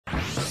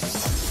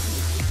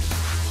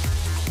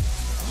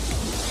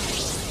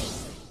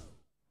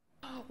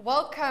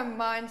Welcome,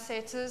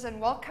 Mindsetters, and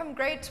welcome,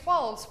 Grade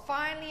 12s.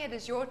 Finally, it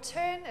is your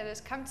turn. It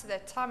has come to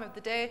that time of the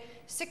day,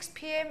 6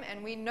 p.m.,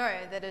 and we know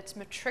that it's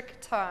matric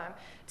time.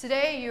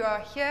 Today, you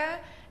are here,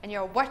 and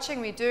you're watching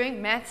me doing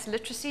Maths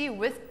Literacy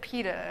with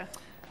Peter.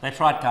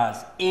 That's right,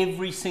 guys.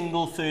 Every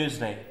single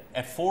Thursday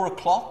at 4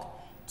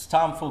 o'clock, it's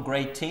time for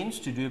Grade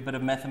 10s to do a bit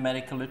of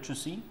mathematical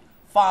literacy.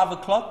 5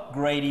 o'clock,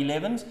 Grade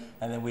 11s,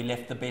 and then we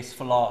left the best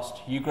for last.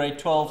 You Grade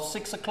 12,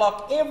 6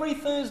 o'clock every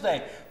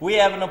Thursday. We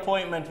have an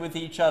appointment with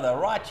each other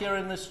right here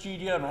in the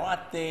studio and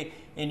right there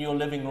in your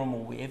living room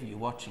or wherever you're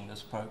watching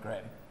this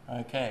program.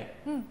 Okay.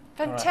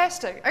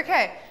 Fantastic. Right.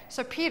 Okay,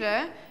 so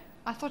Peter,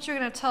 I thought you were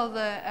going to tell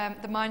the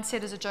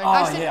Mindsetters a joke.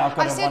 I've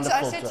got a wonderful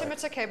I said joke. to him,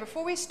 it's okay,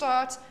 before we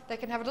start, they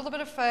can have a little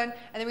bit of fun, and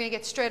then we're going to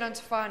get straight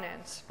onto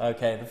finance.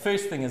 Okay, the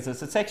first thing is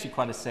this. It's actually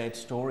quite a sad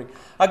story.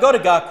 I got a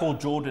guy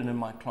called Jordan in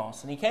my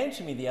class, and he came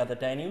to me the other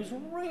day, and he was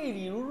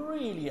really,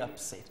 really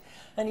upset.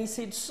 And he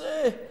said,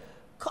 "Sir,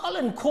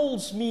 Colin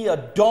calls me a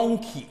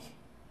donkey."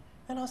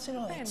 And I said,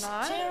 "Oh, that's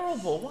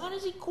terrible. Why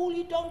does he call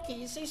you donkey?"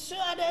 He says, "Sir,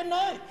 I don't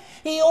know.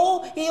 He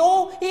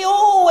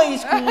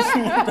always calls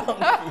me a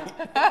donkey."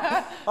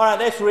 All right,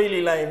 that's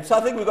really lame. So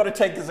I think we've got to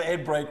take this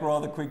ad break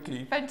rather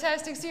quickly.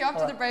 Fantastic. See you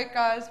after the break,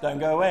 guys. Don't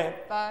go away.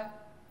 Bye.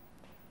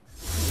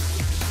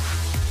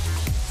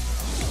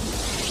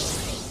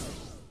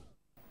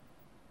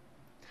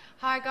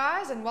 Hi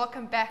guys, and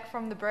welcome back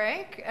from the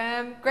break.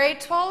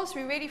 Grade 12s,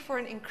 we're ready for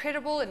an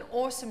incredible and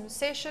awesome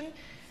session.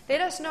 Let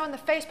us know on the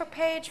Facebook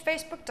page,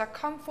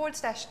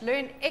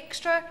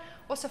 facebook.com/learnextra.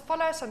 Also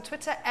follow us on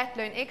Twitter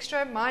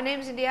 @learnextra. My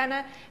name's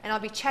Indiana, and I'll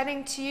be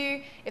chatting to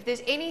you. If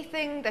there's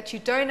anything that you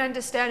don't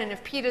understand, and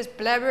if Peter's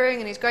blabbering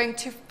and he's going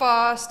too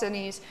fast and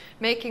he's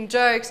making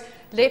jokes,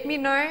 let me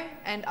know,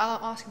 and I'll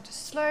ask him to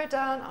slow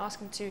down, ask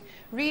him to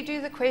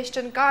redo the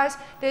question. Guys,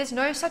 there's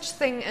no such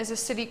thing as a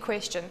silly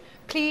question.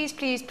 Please,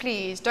 please,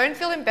 please, don't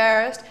feel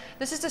embarrassed.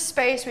 This is a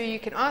space where you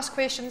can ask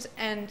questions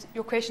and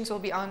your questions will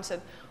be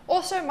answered.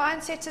 Also,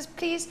 Mindsetters,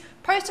 please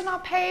post on our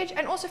page,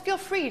 and also feel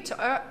free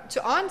to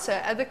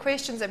answer other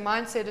questions that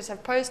Mindsetters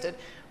have posted.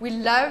 We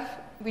love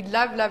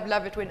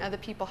it when other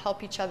people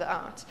help each other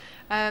out.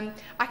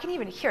 I can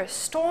even hear a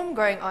storm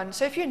going on.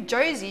 So if you're in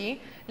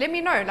Josie, let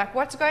me know, like,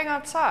 what's going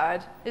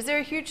outside? Is there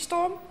a huge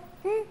storm?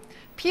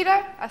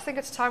 Peter, I think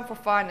it's time for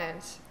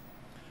finance.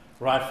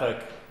 Right,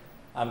 folk.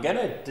 I'm going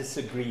to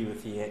disagree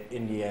with you,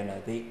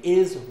 Indiana. There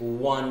is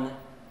one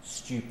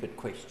stupid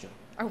question.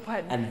 Oh,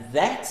 what? And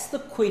that's the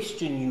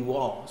question you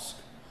ask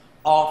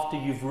after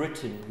you've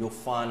written your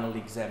final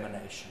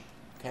examination.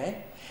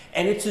 Okay?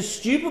 And it's a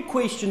stupid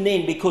question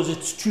then because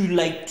it's too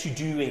late to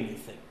do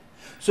anything.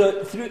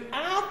 So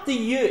throughout the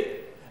year,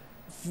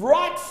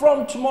 right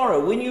from tomorrow,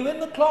 when you're in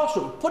the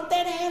classroom, put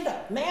that hand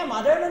up. "Ma'am,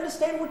 I don't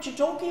understand what you're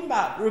talking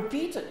about."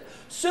 Repeat it.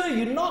 "Sir,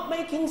 you're not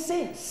making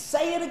sense."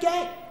 Say it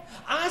again.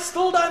 "I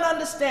still don't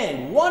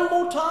understand." One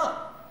more time.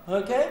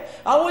 Okay?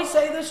 I always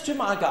say this to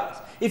my guys.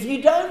 If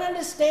you don't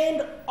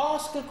understand,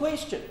 ask a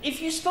question.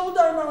 If you still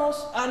don't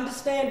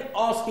understand,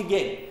 ask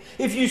again.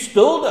 If you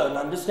still don't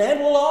understand,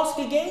 we'll ask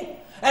again.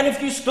 And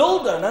if you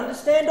still don't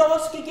understand,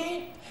 ask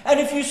again. And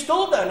if you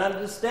still don't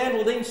understand,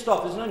 well then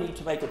stop. There's no need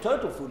to make a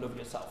total fool of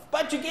yourself.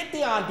 But you get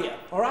the idea,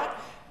 all right?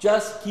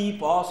 Just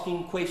keep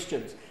asking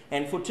questions.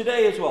 And for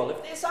today as well,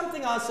 if there's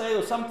something I say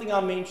or something I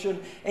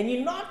mention and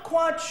you're not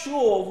quite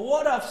sure of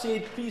what I've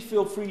said, please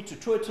feel free to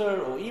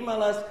Twitter or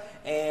email us,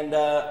 and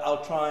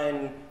I'll try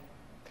and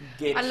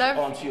get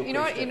onto your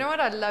question. You know what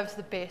I love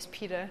the best,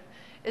 Peter,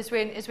 is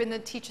when the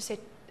teacher said,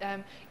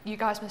 "You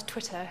guys must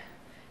Twitter."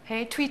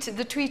 Hey,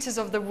 the tweeters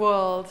of the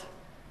world.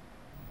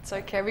 It's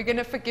okay, we're going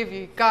to forgive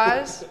you.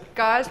 Guys,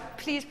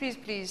 please, please,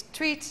 please,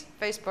 tweet,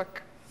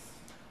 Facebook.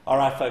 All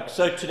right, folks,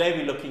 so today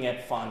we're looking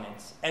at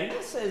finance. And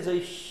this is a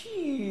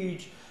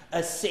huge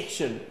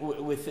section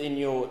within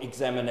your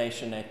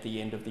examination at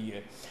the end of the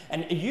year.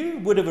 And you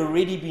would have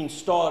already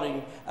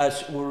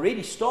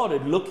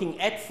started looking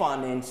at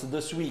finance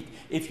this week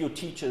if your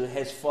teacher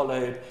has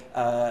followed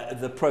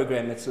the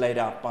program that's laid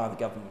out by the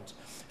government.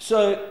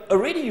 So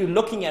already you're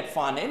looking at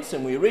finance,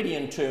 and we're already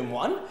in term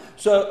 1.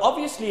 So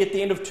obviously at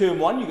the end of term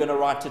 1, you're going to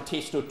write a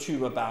test or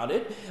two about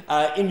it.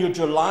 In your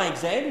July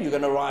exam, you're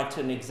going to write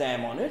an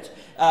exam on it.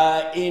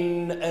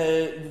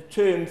 In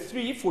term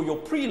 3, for your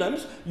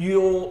prelims,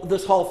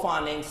 this whole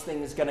finance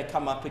thing is going to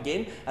come up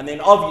again. And then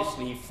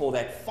obviously for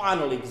that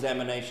final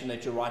examination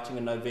that you're writing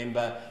in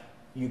November,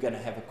 you're going to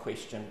have a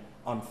question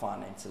on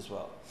finance as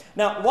well.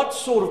 Now, what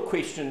sort of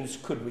questions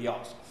could we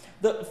ask?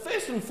 The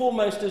first and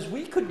foremost is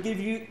we could give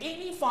you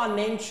any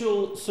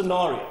financial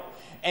scenario,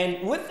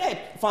 and with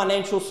that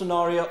financial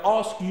scenario,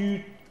 ask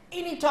you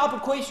any type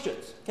of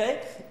questions,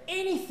 okay?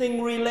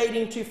 Anything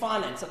relating to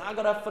finance. And I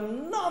got a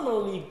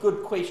phenomenally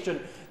good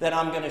question that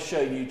I'm going to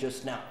show you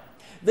just now.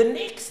 The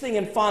next thing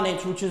in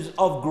finance, which is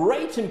of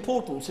great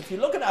importance, if you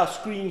look at our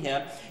screen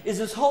here, is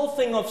this whole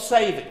thing of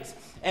savings.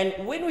 And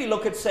when we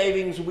look at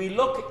savings, we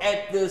look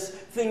at this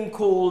thing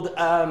called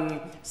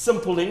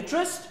simple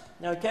interest.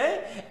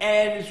 okay,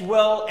 and as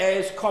well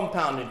as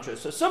compound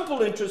interest. So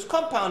simple interest,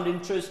 compound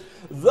interest,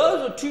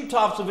 those are two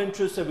types of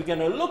interest that we're going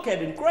to look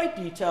at in great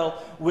detail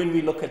when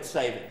we look at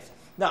savings.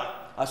 Now,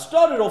 I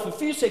started off a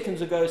few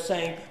seconds ago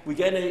saying we've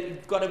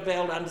got to be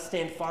able to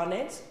understand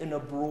finance in a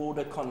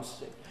broader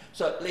concept.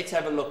 So let's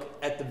have a look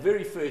at the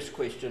very first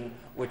question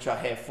which I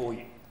have for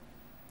you.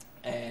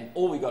 And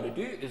all we got to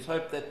do is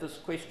hope that this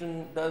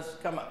question does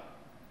come up.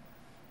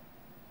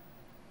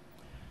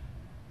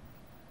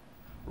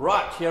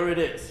 Right, here it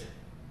is.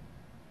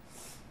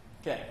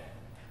 Okay,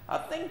 I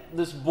think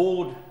this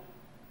board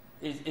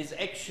is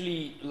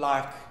actually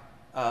like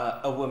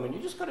a woman. You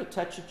just got to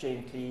touch it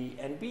gently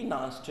and be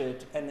nice to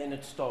it, and then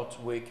it starts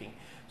working.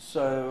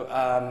 So,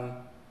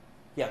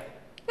 yeah.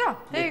 Yeah,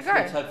 there you go.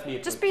 Let's hopefully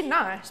just be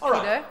nice, all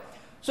Peter. Right.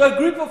 So a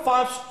group of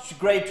 5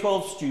 grade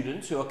 12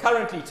 students who are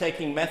currently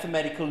taking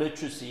mathematical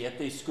literacy at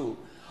their school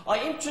are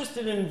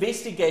interested in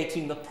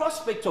investigating the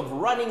prospect of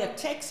running a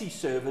taxi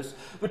service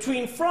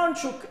between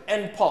Franschhoek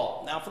and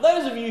Paarl. Now, for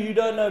those of you who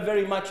don't know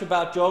very much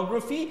about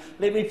geography,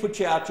 let me put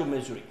you out your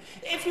misery.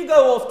 If you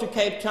go off to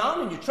Cape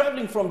Town and you're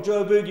traveling from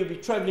Joburg, you'll be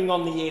traveling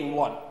on the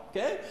N1.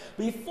 Okay?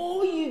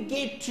 Before you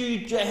get to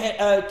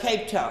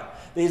Cape Town,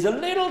 there's a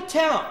little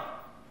town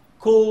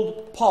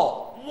called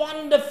Paarl.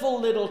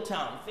 Wonderful little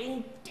town,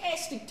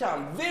 fantastic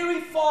town, very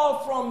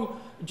far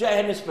from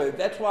Johannesburg.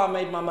 That's why I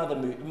made my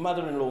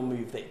mother-in-law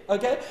move there.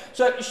 Okay,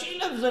 so she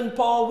lives in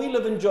Paarl, we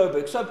live in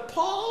Joburg. So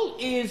Paarl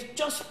is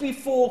just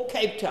before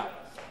Cape Town.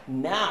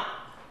 Now,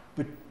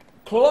 but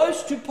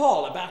close to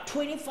Paarl, about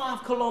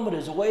 25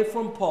 kilometers away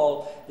from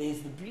Paarl, there's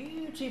the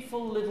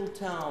beautiful little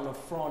town of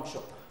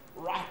Franschhoek,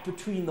 right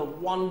between the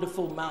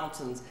wonderful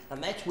mountains,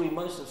 and that's where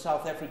most of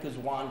South Africa's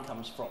wine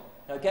comes from.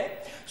 Okay,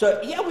 so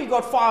here we've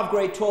got 5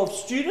 grade 12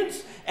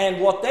 students, and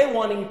what they're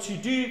wanting to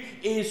do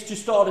is to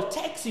start a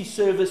taxi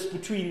service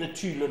between the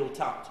two little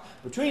towns,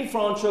 between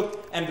Franschhoek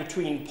and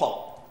between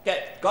Paarl.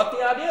 Okay, got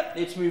the idea?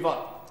 Let's move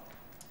on.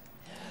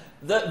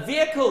 The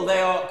vehicle they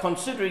are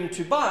considering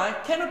to buy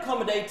can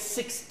accommodate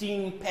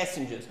 16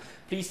 passengers.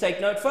 Please take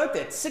note, folks,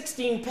 that's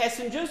 16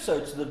 passengers, so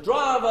it's the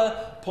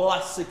driver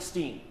plus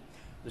 16.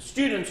 The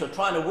students are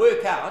trying to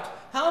work out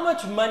how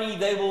much money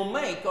they will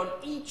make on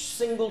each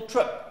single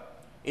trip.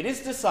 It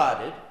is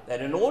decided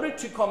that in order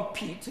to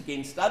compete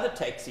against other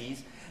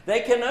taxis,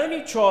 they can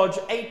only charge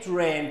 8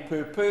 Rand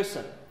per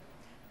person.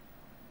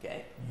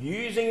 Okay.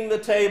 Using the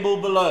table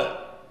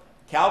below,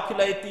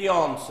 calculate the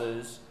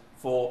answers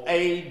for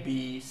A,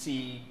 B,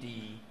 C,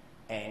 D,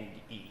 and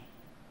E.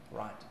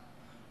 Right.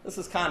 This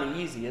is kind of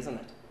easy, isn't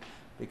it?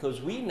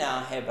 Because we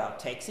now have our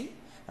taxi,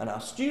 and our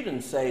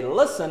students say,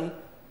 listen,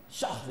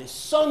 there's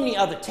so many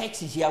other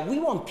taxis here. We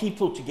want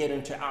people to get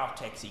into our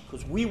taxi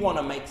because we want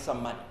to make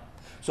some money.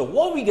 So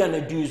what we're going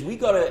to do is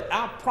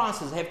our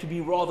prices have to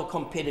be rather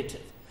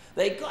competitive.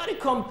 They got to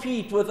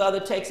compete with other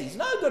taxis.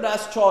 No good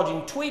us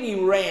charging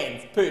 20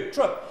 Rand per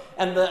trip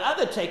and the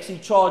other taxi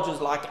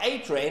charges like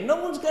 8 Rand.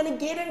 No one's going to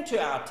get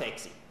into our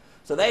taxi.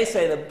 So they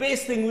say the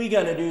best thing we're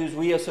going to do is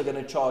we're also going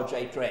to charge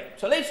 8 Rand.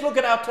 So let's look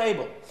at our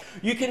table.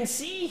 You can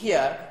see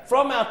here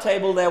from our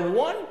table that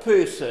one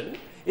person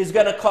is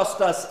going to cost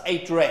us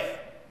 8 Rand.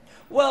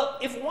 Well,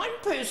 if one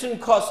person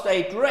cost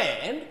 8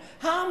 Rand,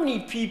 how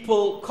many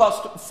people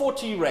cost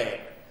 40 Rand?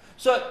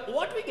 So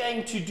what we're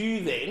going to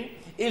do then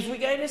is we're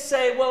going to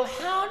say, well,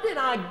 how did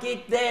I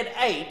get that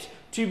 8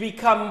 to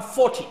become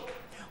 40?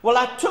 Well,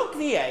 I took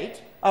the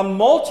 8, I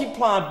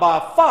multiplied by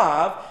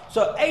 5,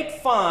 so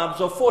 8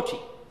 5s are 40.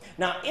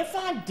 Now, if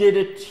I did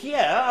it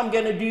here, I'm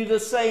going to do the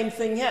same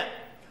thing here.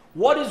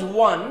 What is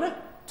 1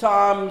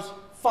 times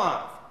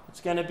 5?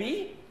 It's going to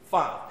be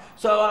 5.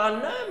 So I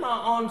know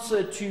my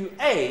answer to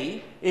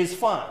A is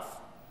 5.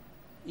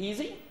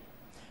 Easy?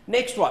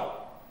 Next one.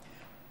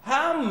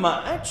 How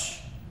much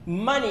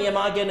money am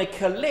I going to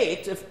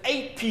collect if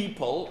 8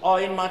 people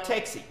are in my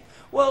taxi?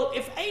 Well,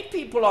 if 8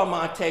 people are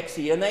my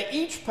taxi and they're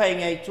each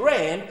paying 8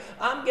 Rand,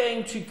 I'm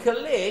going to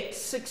collect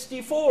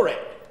 64 Rand.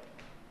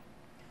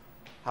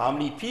 How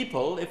many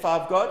people if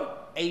I've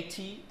got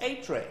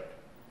 88 Rand?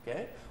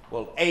 Okay.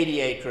 Well,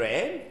 88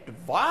 Rand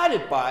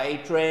divided by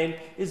 8 Rand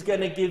is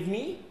going to give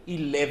me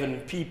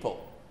 11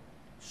 people.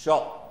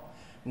 Sure.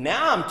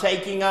 Now I'm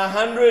taking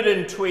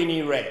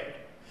 120 Rand.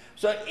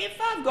 So if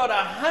I've got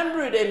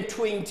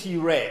 120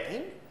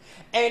 Rand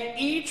and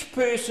each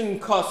person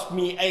cost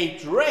me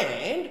 8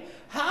 Rand,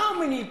 how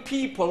many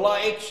people are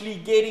actually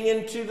getting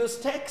into this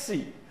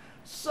taxi?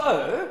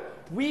 So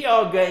we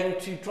are going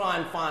to try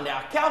and find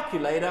our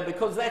calculator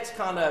because that's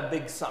kind of a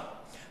big sum.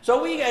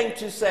 So we're going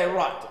to say,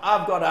 right,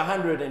 I've got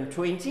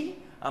 120.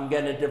 I'm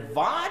going to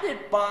divide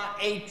it by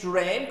 8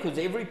 Rand because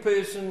every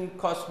person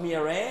cost me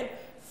a Rand.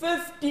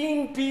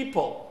 15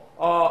 people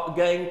are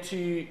going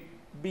to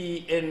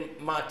be in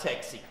my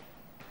taxi.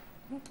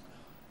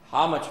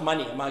 How much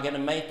money am I going to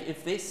make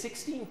if there's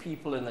 16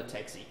 people in the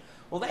taxi?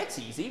 Well, that's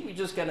easy. We're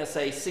just going to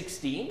say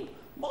 16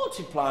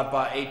 multiplied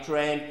by 8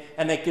 Rand,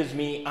 and that gives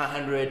me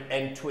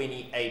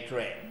 128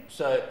 Rand.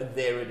 So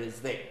there it is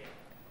there,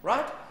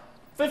 right?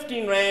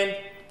 15 Rand,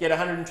 get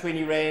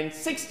 120 Rand.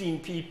 16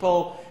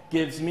 people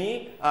gives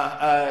me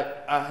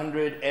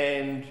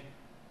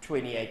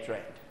 128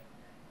 Rand.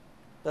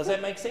 Does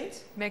that make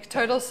sense? Makes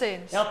total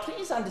sense. Now,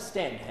 please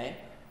understand, hey,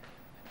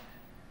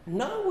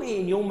 nowhere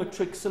in your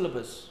matric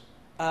syllabus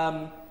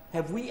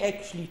have we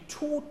actually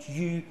taught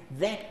you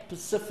that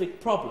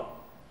specific problem.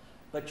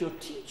 But your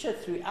teacher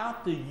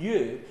throughout the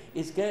year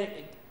is going,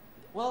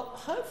 well,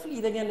 hopefully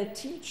they're going to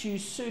teach you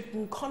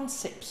certain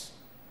concepts.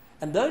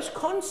 And those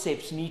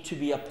concepts need to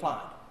be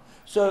applied.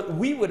 So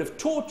we would have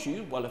taught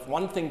you, well, if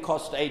one thing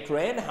costs 8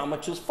 Rand, how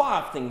much is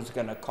 5 things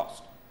going to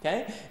cost?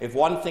 Okay? If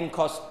one thing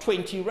costs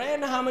 20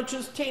 Rand, how much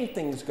is 10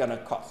 things going to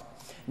cost?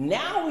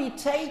 Now we're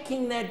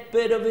taking that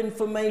bit of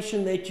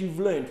information that you've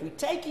learned, we're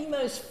taking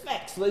those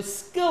facts, those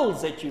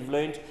skills that you've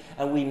learned,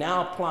 and we're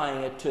now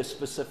applying it to a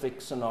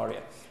specific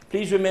scenario.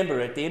 Please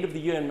remember, at the end of the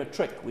year in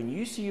matric, when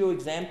you see your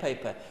exam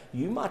paper,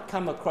 you might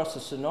come across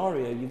a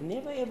scenario you've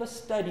never ever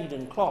studied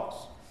in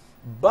class.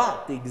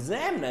 But the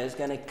examiner is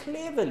going to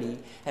cleverly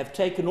have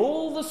taken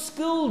all the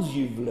skills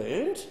you've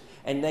learned,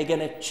 and they're going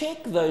to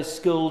check those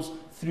skills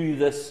through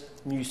this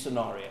new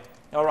scenario.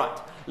 All right,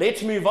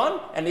 let's move on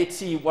and let's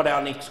see what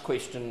our next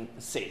question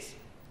says.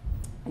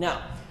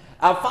 Now,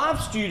 our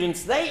 5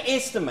 students, they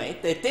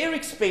estimate that their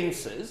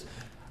expenses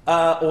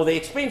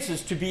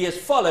to be as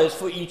follows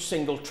for each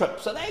single trip.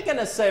 So they're going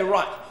to say,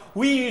 right,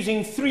 we're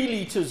using 3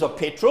 litres of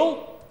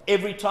petrol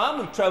every time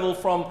we travel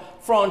from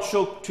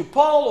Franschhoek to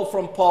Paarl or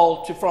from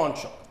Paarl to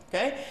Franschhoek.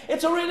 Okay?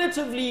 It's a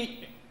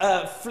relatively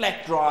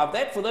flat drive.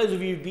 That, for those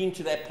of you who've been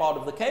to that part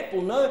of the Cape,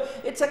 will know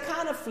it's a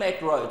kind of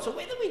flat road. So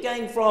whether we're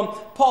going from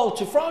Paarl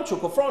to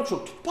Franschhoek or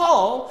Franschhoek to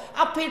Paarl,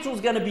 our petrol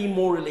is going to be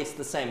more or less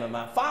the same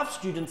amount. 5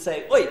 students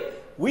say, oi,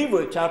 we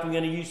worked out we're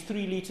going to use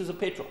 3 litres of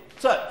petrol.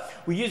 So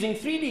we're using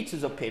 3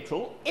 litres of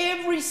petrol.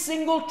 Every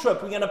single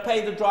trip, we're going to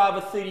pay the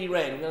driver 30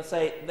 Rand. We're going to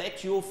say,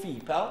 that's your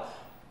fee, pal.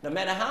 No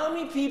matter how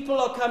many people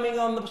are coming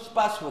on the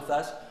bus with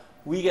us,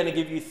 we're going to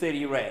give you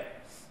 30 Rand.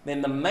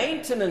 Then the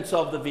maintenance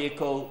of the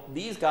vehicle,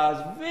 these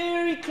guys,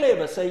 very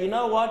clever, say, you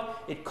know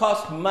what, it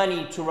costs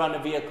money to run a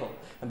vehicle.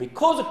 And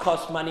because it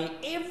costs money,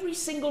 every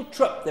single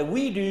trip that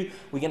we do,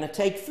 we're going to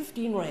take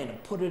 15 Rand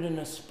and put it in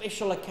a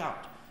special account.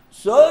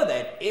 So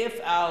that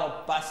if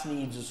our bus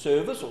needs a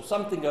service or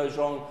something goes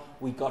wrong,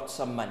 we got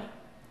some money.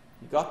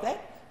 You got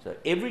that? So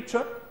every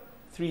trip,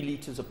 3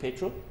 litres of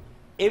petrol.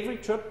 Every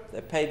trip, they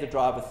pay the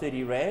driver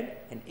 30 Rand.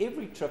 And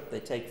every trip, they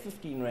take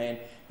 15 Rand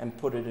and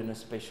put it in a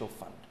special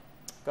fund.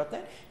 Got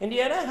that?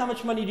 Indiana, how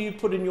much money do you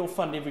put in your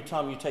fund every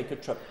time you take a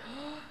trip?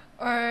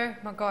 Oh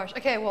my gosh.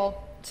 Okay,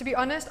 well, to be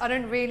honest, I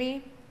don't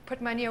really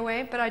put money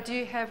away, but I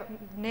do have,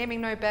 naming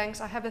no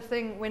banks, I have a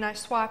thing when I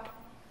swipe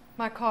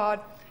my card,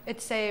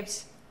 it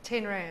saves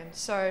 10 Rand.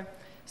 So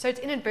it's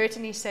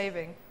inadvertently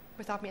saving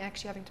without me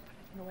actually having to put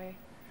it away.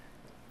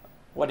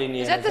 What,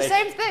 Indiana? Is that the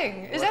same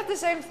thing? Is that the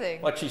same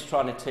thing? What she's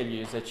trying to tell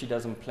you is that she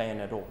doesn't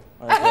plan at all.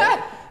 Okay?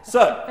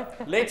 So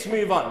let's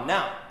move on.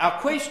 Now, our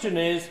question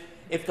is,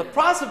 if the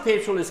price of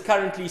petrol is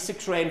currently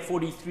 6 Rand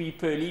 43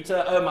 per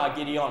litre, oh my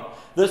Gideon,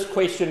 this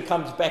question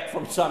comes back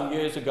from some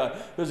years ago.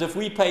 Because if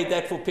we paid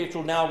that for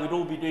petrol now, we'd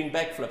all be doing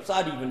backflips.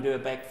 I'd even do a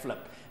backflip.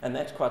 And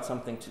that's quite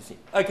something to see.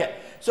 Okay,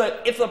 so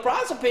if the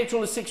price of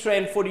petrol is 6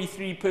 Rand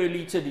 43 per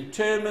litre,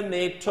 determine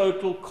their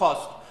total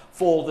cost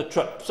for the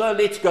trip. So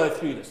let's go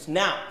through this.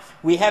 Now,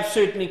 we have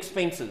certain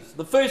expenses.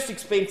 The first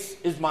expense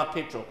is my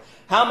petrol.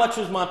 How much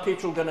is my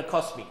petrol going to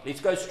cost me?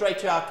 Let's go straight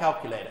to our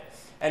calculator.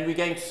 And we're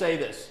going to say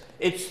this.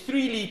 It's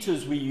 3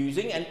 litres we're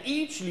using, and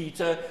each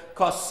litre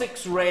costs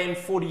 6 Rand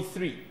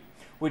 43,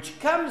 which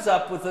comes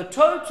up with a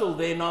total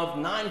then of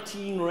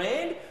 19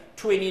 Rand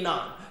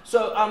 29.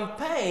 So I'm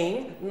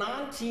paying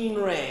 19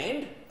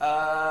 Rand,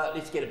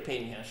 let's get a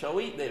pen here, shall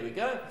we? There we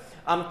go.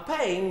 I'm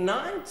paying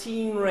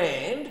 19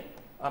 Rand,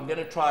 I'm going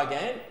to try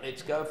again,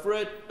 let's go for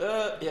it,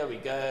 here we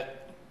go.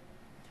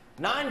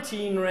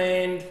 19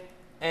 Rand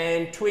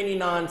and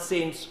 29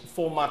 cents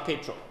for my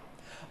petrol.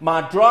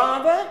 My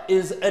driver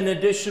is an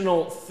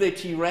additional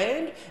 30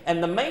 Rand,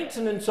 and the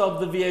maintenance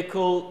of the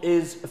vehicle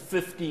is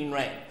 15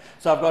 Rand.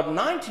 So I've got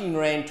 19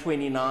 Rand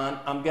 29,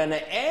 I'm going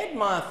to add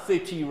my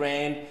 30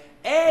 Rand,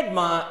 add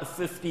my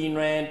 15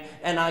 Rand,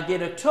 and I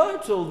get a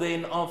total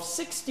then of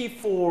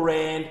 64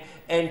 Rand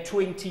and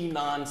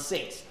 29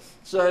 cents.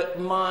 So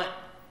my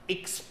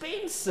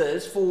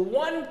expenses for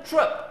one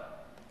trip,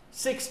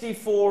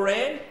 64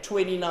 Rand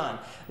 29.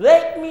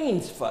 That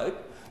means,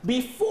 folk,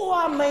 before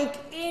I make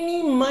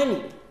any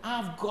money,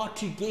 I've got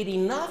to get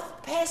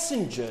enough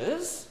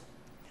passengers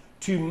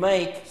to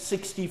make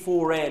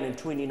 64 Rand and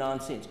 29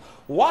 cents.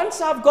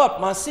 Once I've got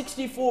my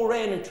 64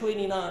 Rand and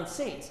 29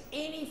 cents,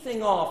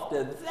 anything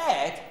after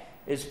that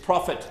is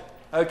profit.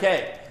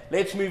 Okay,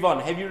 let's move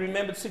on. Have you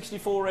remembered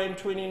 64 Rand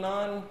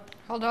 29?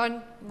 Hold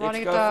on,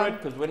 let's go for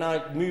it, because when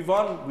I move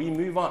on, we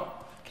move on.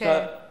 Okay.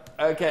 So,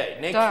 okay,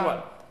 next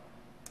one.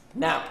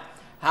 Now,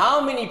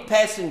 how many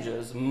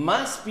passengers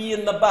must be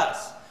in the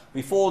bus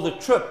before the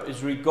trip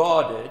is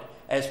regarded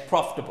as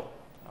profitable?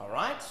 All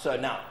right, so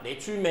now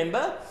let's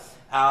remember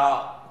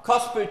our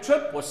cost per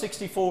trip was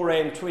 64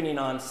 Rand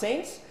 29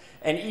 cents,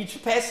 and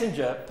each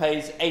passenger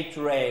pays 8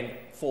 Rand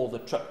for the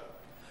trip.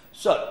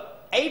 So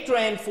 8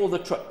 Rand for the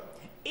trip.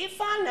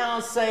 If I now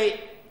say,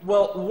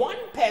 well, one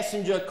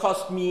passenger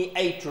cost me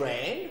 8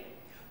 Rand,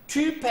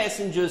 two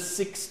passengers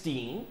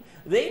 16,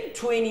 then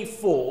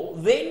 24,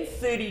 then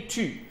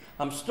 32.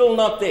 I'm still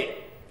not there.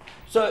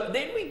 So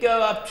then we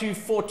go up to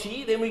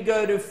 40, then we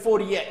go to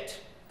 48,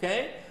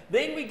 okay?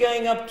 Then we're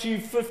going up to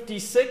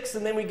 56,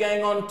 and then we're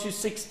going on to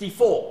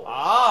 64.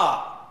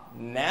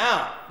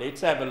 Now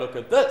let's have a look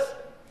at this.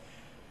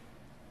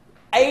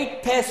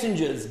 8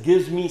 passengers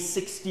gives me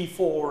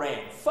 64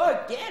 Rand.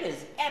 Folk, that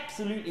is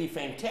absolutely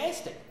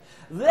fantastic.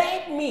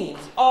 That means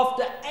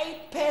after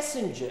 8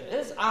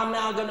 passengers, I'm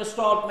now going to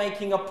start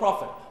making a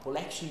profit. Well,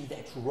 actually,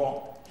 that's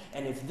wrong.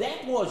 And if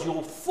that was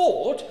your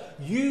thought,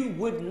 you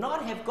would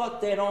not have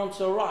got that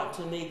answer right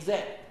in the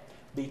exam.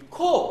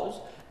 Because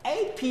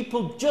 8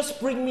 people just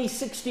bring me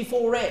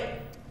 64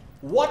 Rand.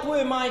 What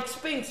were my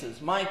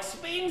expenses? My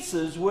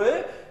expenses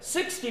were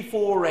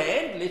 64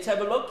 Rand. Let's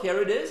have a look.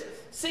 Here it is.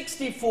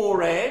 64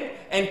 Rand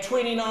and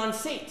 29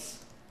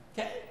 cents.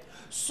 Okay?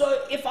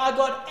 So if I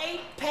got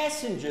 8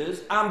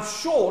 passengers, I'm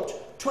short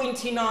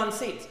 29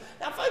 cents.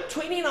 Now, folks,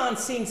 29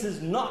 cents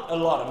is not a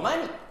lot of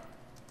money.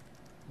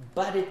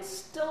 But it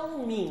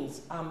still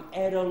means I'm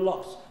at a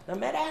loss. No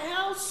matter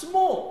how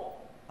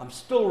small, I'm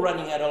still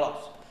running at a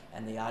loss.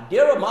 And the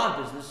idea of my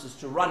business is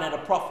to run at a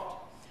profit.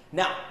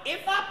 Now, if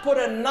I put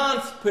a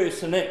 9th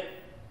person in,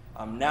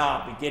 I'm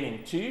now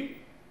beginning to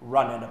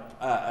run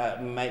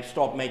at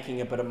start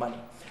making a bit of money.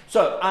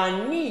 So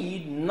I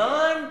need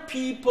 9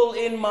 people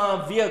in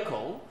my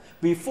vehicle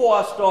before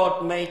I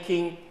start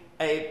making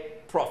a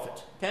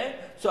profit. Okay?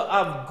 So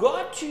I've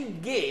got to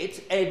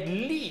get at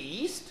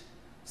least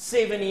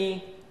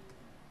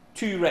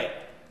 72 Rand.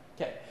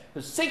 Okay?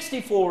 Because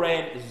 64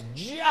 Rand is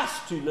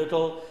just too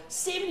little.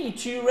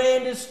 72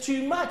 Rand is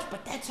too much,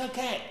 but that's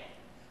okay.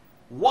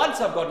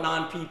 Once I've got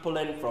 9 people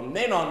in, from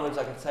then onwards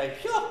I can say,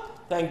 phew,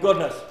 thank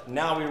goodness,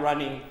 now we're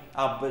running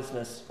our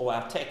business or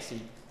our taxi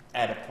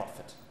at a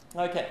profit.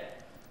 Okay,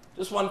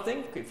 just one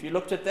thing, if you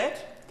looked at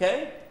that,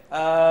 okay,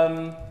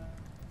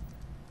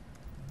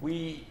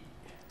 we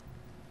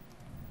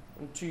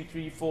 1, 2,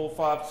 3, 4,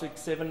 5,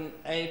 6, 7,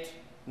 8,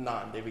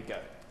 9, there we go.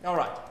 All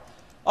right,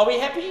 are we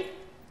happy?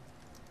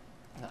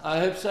 I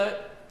hope so.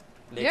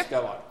 Let's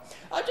go on.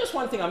 Just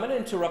one thing, I'm going to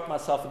interrupt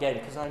myself again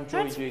because I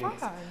enjoy doing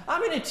this.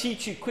 I'm going to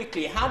teach you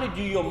quickly how to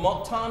do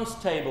your times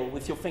table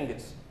with your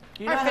fingers.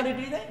 Do you know how to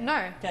do that?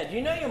 No. Okay, do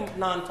you know your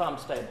 9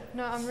 times table?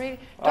 No, I'm really...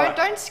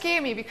 Don't scare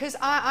me, because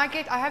I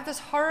have this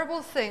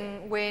horrible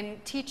thing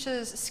when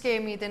teachers scare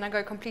me, then I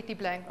go completely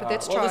blank. But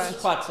let's try this is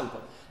quite simple.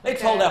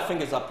 Let's hold our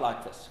fingers up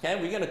like this. Okay,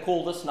 we're going to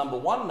call this number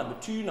 1, number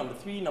 2, number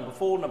 3, number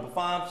 4, number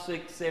 5,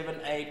 6,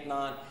 7, 8,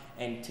 9,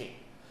 and 10.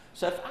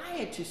 So if I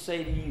had to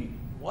say to you,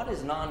 what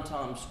is 9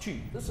 times 2?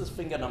 This is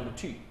finger number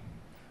 2.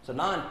 So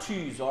 9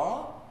 2s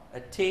are a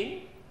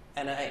 10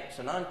 and an 8.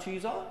 So 9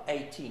 2s are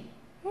 18.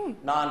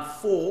 9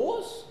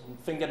 4s,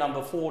 finger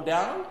number 4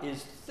 down,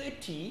 is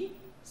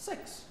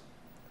 36.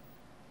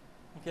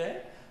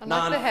 Okay? I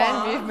like the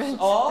hand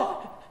movements.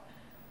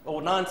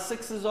 Or 9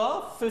 6s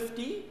are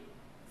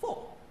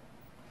 54.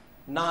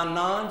 9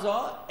 9s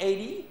are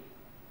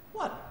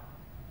 81.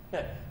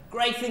 Okay.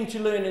 Great thing to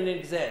learn in an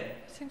exam.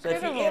 So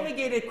if you ever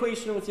get a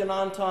question with your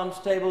 9 times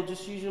table,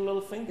 just use your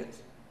little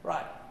fingers.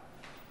 Right.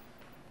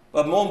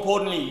 But more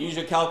importantly, use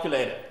your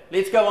calculator.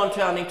 Let's go on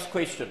to our next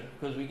question,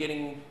 because we're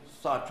getting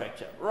sidetracked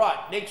here. Right,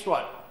 next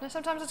one. No,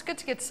 sometimes it's good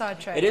to get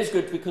sidetracked. It is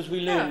good because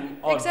we learn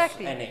odds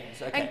and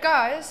ends. Okay. And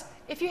guys,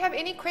 if you have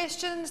any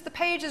questions, the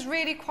page is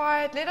really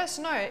quiet. Let us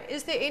know.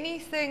 Is there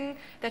anything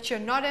that you're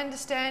not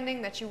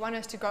understanding that you want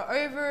us to go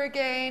over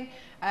again?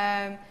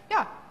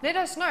 Let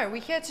us know.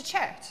 We're here to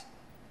chat.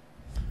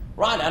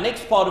 Right, our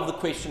next part of the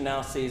question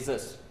now says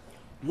this.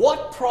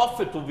 What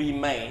profit will be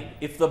made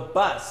if the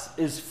bus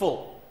is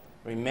full?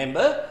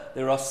 Remember,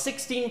 there are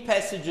 16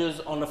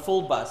 passengers on a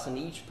full bus and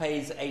each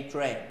pays 8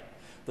 Rand.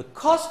 The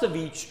cost of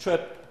each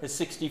trip is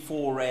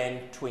 64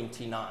 Rand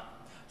 29.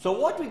 So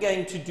what we're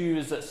going to do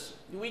is this.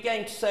 We're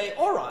going to say,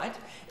 all right,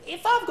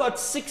 if I've got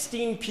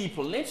 16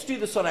 people, let's do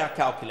this on our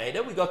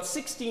calculator. We've got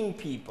 16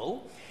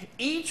 people.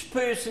 Each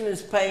person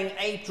is paying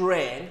 8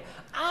 Rand.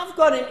 I've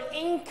got an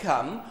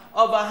income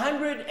of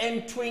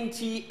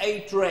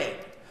 128 Rand.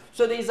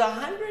 So there's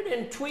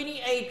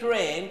 128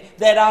 Rand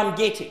that I'm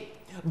getting.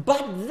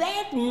 But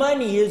that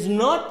money is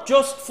not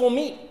just for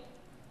me.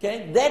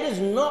 Okay? That is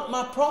not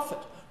my profit.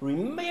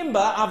 Remember,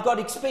 I've got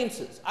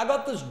expenses. I've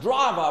got this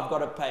driver I've got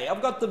to pay.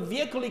 I've got the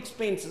vehicle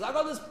expenses. I've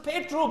got this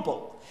petrol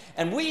bill.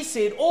 And we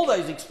said all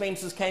those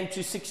expenses came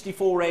to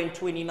 64 Rand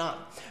 29.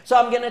 So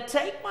I'm going to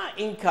take my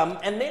income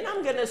and then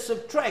I'm going to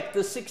subtract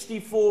the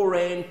 64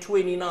 Rand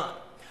 29.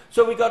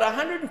 So we got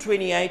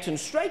 128 and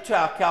straight to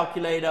our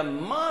calculator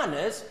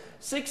minus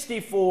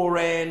 64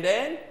 Rand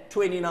and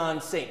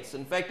 29 cents.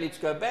 In fact, let's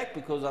go back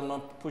because I'm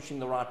not pushing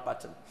the right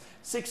button.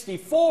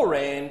 64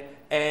 Rand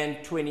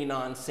and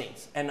 29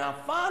 cents. And our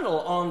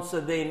final answer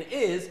then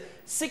is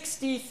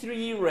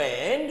 63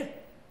 Rand,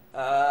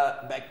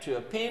 back to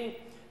a pen,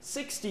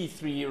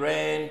 63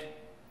 Rand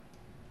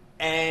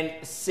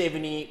and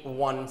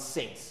 71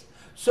 cents.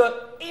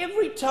 So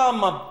every time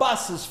my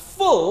bus is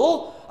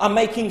full, I'm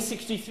making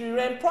 63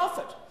 Rand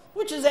profit,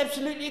 which is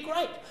absolutely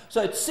great.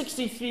 So it's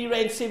 63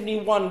 Rand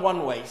 71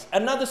 one way,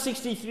 another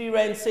 63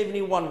 Rand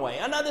 71 way,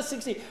 another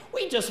 60.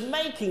 We're just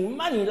making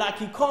money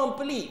like you can't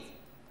believe.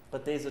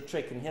 But there's a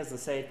trick, and here's the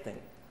sad thing.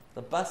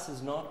 The bus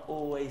is not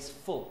always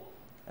full,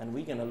 and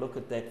we're going to look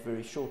at that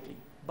very shortly.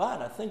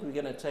 But I think we're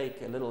going to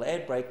take a little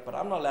ad break, but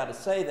I'm not allowed to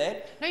say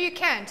that. No, you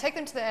can. Take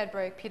them to the ad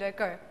break, Peter.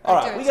 Go. All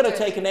right, we're going to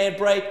take an ad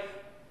break.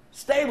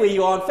 Stay where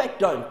you are. In fact,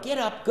 don't. Get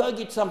up, go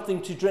get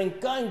something to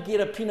drink, go and get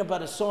a peanut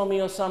butter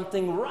sami or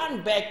something,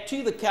 run back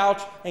to the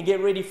couch and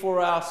get ready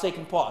for our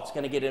second part. It's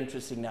going to get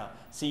interesting now.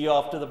 See you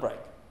after the break.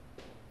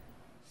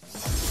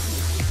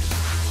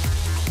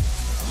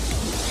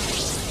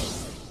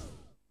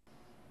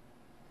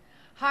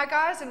 Hi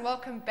guys, and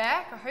welcome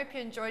back. I hope you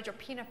enjoyed your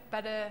peanut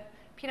butter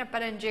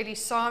and jelly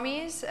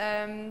samis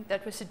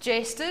that were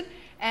suggested.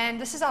 And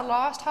this is our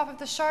last half of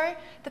the show.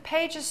 The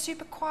page is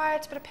super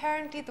quiet, but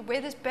apparently the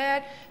weather's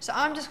bad. So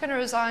I'm just going to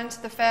resign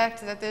to the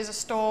fact that there's a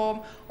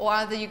storm, or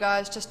either you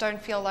guys just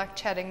don't feel like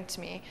chatting to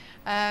me.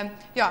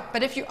 Yeah,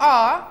 but if you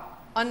are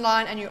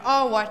online and you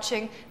are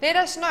watching, let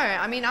us know.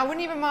 I mean, I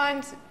wouldn't even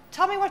mind.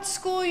 Tell me what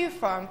school you're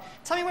from.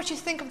 Tell me what you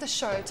think of the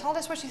show. Tell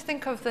us what you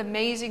think of the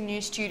amazing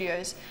new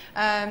studios.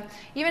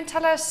 Even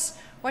tell us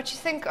what you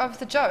think of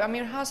the job. I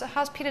mean,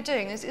 how's Peter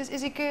doing?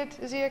 Is he good?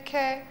 Is he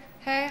okay?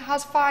 Hey,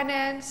 how's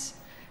finance?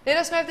 Let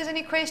us know if there's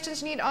any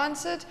questions you need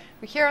answered.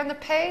 We're here on the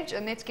page,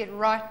 and let's get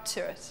right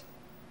to it.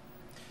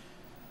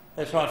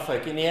 That's right,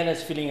 folk.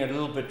 Indiana's feeling a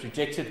little bit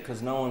rejected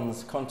because no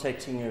one's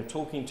contacting her,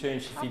 talking to her,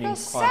 and she's feeling quite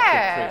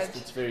depressed.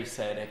 It's very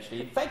sad,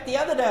 actually. In fact, the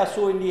other day I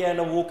saw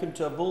Indiana walk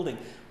into a building,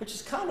 which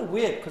is kind of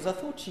weird because I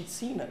thought she'd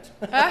seen it.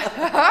 All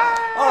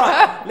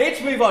right,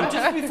 let's move on.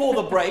 Just before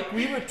the break,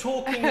 we were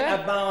talking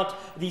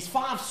about these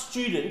 5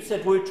 students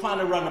that were trying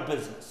to run a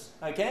business,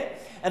 okay?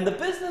 And the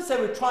business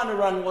they were trying to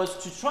run was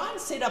to try and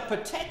set up a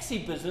taxi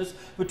business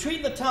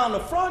between the town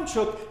of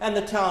Franschhoek and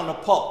the town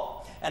of Paarl.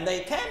 And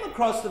they came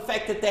across the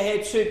fact that they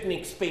had certain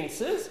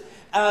expenses,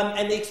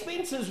 and the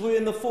expenses were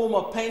in the form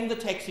of paying the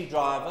taxi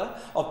driver,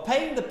 of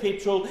paying the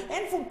petrol,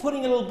 and for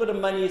putting a little bit of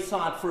money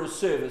aside for a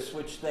service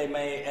which they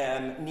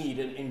may need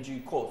in due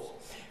course.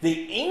 The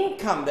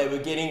income they were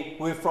getting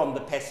were from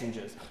the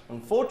passengers.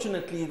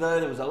 Unfortunately, though,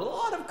 there was a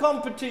lot of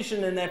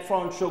competition in that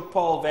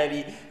Franschhoek-Paarl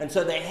Valley, and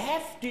so they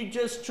have to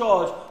just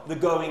charge the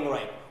going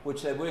rate,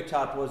 which they worked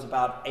out was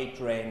about 8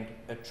 Rand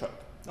a trip.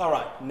 All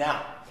right,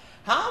 now,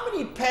 how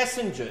many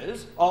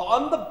passengers are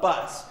on the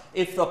bus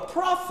if the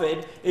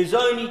profit is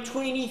only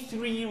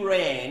 23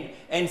 Rand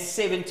and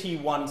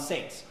 71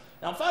 cents?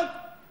 Now, folks,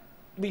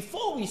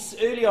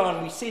 earlier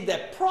on we said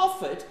that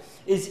profit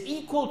is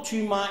equal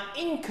to my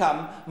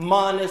income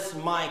minus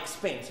my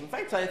expense. In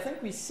fact, I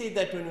think we said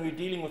that when we were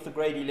dealing with the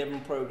grade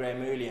 11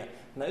 program earlier.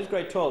 And those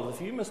grade 12s,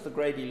 if you missed the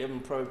grade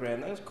 11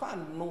 program, that was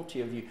kind of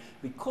naughty of you,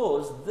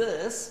 because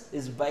this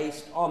is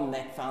based on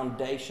that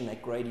foundation,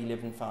 that grade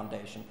 11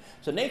 foundation.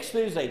 So next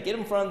Thursday, get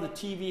in front of the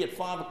TV at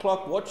 5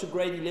 o'clock, watch the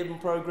grade 11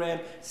 program,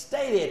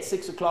 stay there at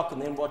 6 o'clock,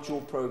 and then watch your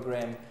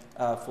program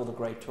for the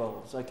grade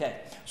 12s.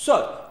 Okay,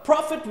 so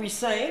profit, we're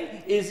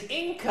saying, is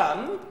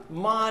income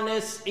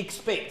minus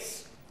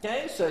expense.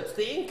 Okay, so it's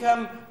the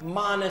income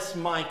minus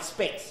my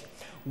expense.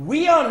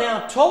 We are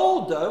now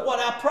told, though, what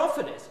our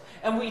profit is.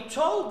 And we're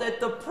told that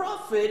the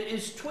profit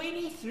is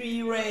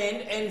 23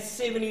 Rand and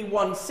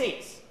 71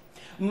 cents.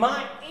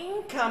 My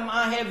income,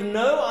 I have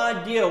no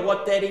idea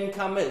what that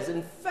income is.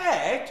 In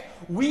fact,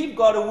 we've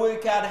got to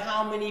work out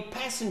how many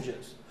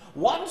passengers.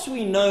 Once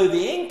we know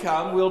the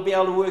income, we'll be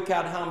able to work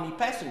out how many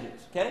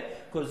passengers, okay?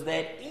 Because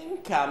that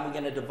income we're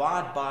going to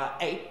divide by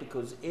 8,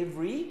 because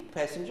every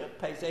passenger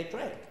pays 8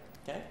 Rand,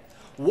 okay?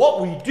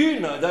 What we do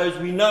know, though, is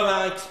we know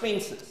our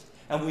expenses.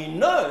 And we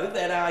know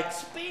that our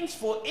expense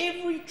for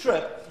every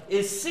trip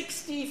is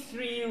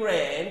 63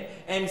 Rand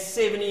and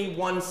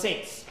 71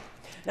 cents.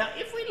 Now,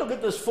 if we look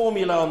at this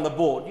formula on the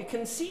board, you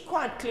can see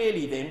quite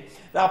clearly then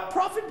that our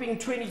profit being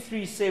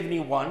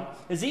 23.71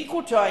 is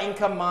equal to our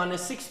income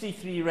minus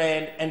 63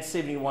 Rand and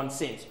 71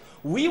 cents.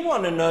 We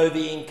want to know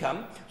the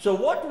income, so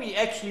what we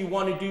actually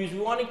want to do is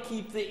we want to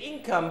keep the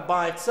income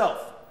by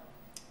itself.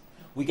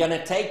 We're going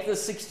to take the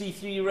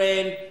 63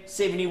 Rand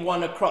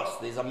 71 across.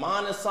 There's a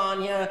minus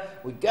sign here.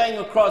 We're going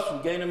across.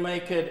 We're going to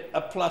make it a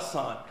plus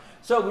sign.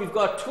 So we've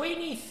got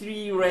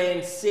 23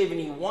 Rand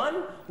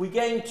 71. We're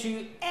going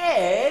to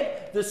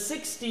add the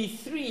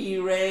 63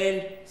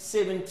 Rand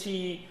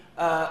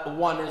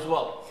 71 as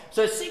well.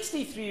 So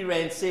 63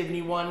 Rand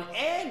 71,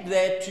 add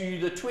that to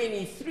the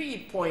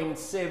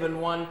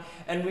 23.71,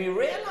 and we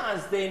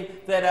realize then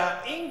that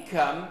our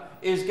income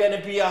is going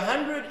to be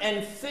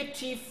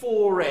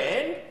 134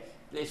 Rand.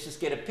 Let's just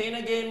get a pen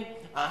again.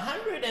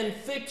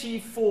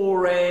 134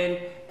 Rand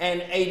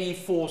and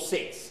 84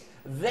 cents.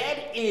 That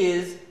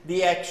is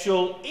the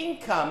actual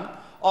income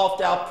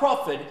after our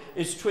profit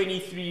is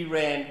 23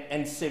 Rand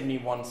and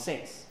 71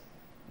 cents.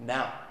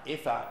 Now,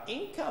 if our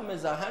income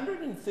is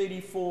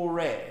 134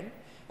 Rand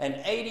and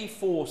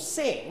 84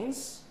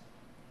 cents,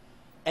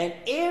 and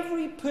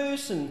every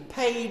person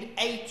paid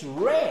 8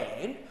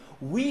 rand,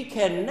 we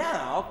can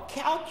now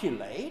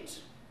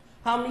calculate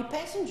how many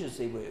passengers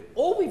there were.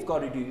 All we've got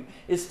to do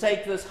is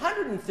take this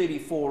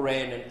 134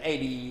 rand and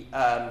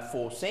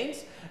 84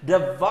 cents,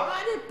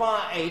 divide it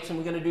by 8, and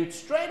we're going to do it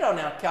straight on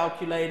our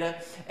calculator,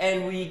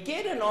 and we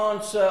get an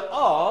answer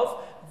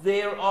of,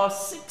 there are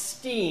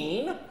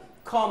 16,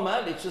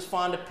 let's just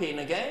find a pen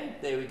again,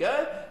 there we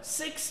go,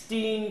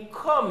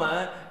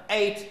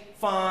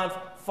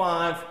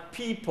 16,855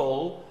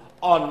 people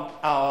on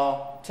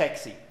our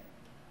taxi.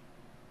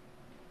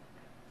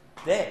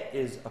 That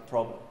is a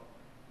problem.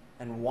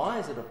 And why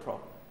is it a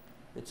problem?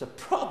 It's a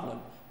problem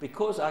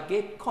because I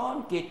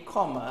can't get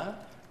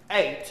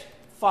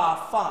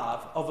 855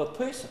 of a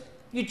person.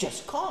 You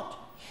just can't.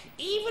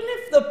 Even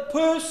if the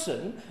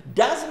person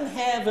doesn't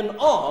have an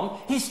arm,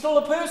 he's still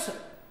a person.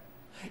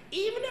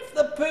 Even if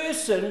the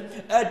person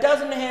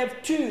doesn't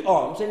have 2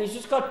 arms and he's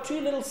just got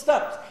 2 little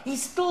stubs,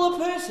 he's still a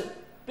person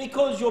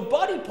because your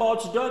body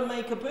parts don't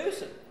make a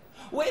person.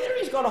 Whether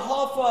he's got a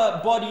half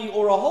a body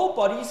or a whole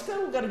body, he's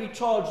still going to be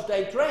charged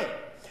 8 rand.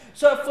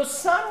 So for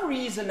some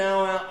reason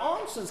now our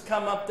answers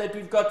come up that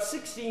we've got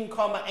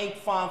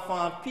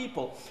 16,855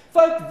 people.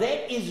 Folks,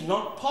 that is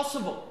not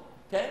possible.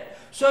 Okay?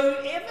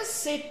 So whoever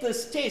set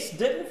this test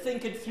didn't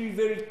think it through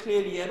very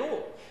clearly at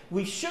all.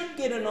 We should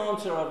get an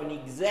answer of an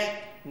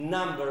exact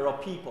number of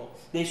people.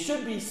 There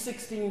should be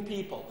 16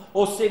 people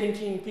or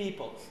 17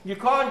 people. You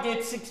can't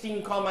get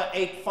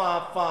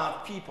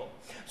 16,855 people.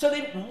 So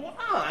then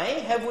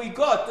why have we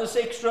got this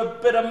extra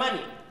bit of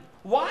money?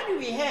 Why do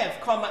we have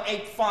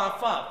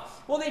 855?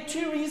 Well, there are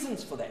 2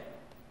 reasons for that.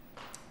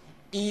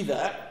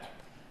 Either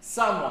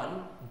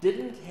someone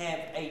didn't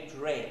have 8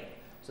 rand,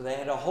 so they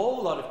had a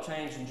whole lot of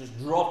change and just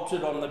dropped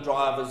it on the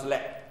driver's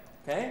lap,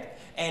 okay?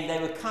 And they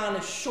were kind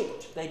of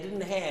short. They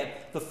didn't have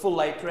the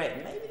full 8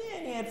 rand. Maybe they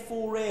only had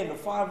 4 rand or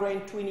 5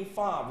 rand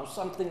 25 or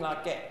something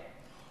like that.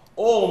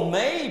 Or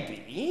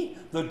maybe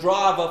the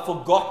driver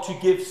forgot to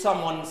give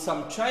someone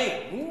some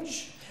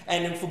change,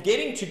 and in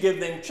forgetting to give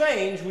them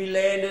change, we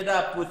landed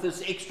up with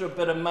this extra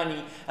bit of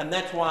money, and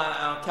that's why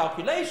our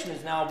calculation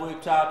is now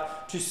worked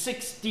out to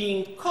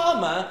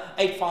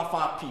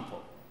 16,855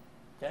 people,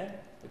 okay?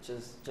 Which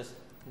is just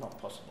not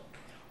possible.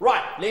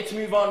 Right, let's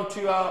move on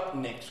to our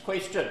next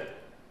question.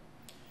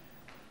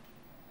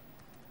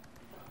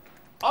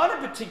 On a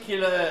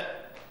particular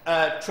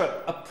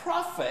trip, a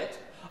profit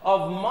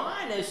of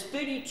minus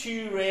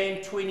 32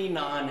 rand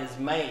 29 is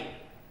made.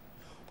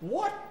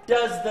 What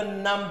does the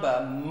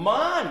number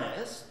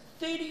minus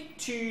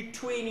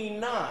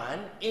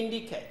 32.29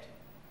 indicate?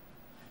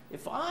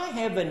 If I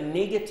have a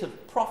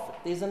negative profit,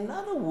 there's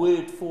another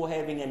word for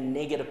having a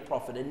negative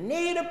profit. A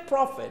negative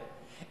profit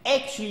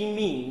actually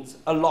means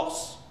a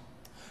loss.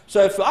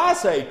 So if I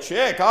say,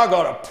 check, I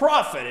got a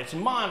profit, it's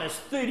minus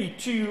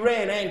 32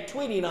 rand and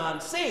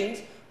 29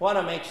 cents, what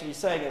I'm actually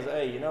saying is,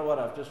 hey, you know what,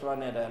 I've just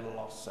run out at a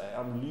loss.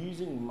 I'm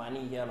losing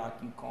money here like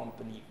you can't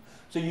believe.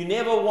 So you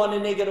never want a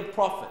negative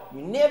profit.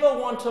 You never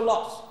want a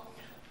loss.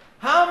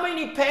 How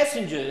many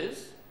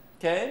passengers,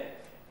 okay,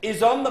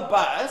 is on the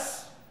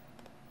bus?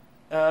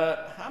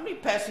 How many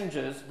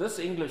passengers? This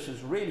English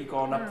has really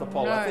gone up the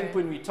pole. No. I think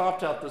when we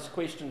typed out this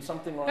question,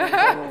 something wrong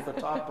with the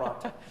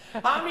typewriter.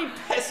 How many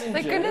passengers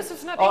Thank goodness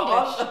it's not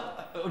English.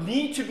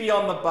 need to be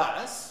on the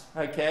bus,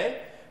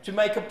 okay, to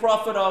make a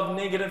profit of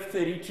negative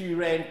 32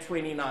 rand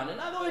 29? In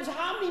other words,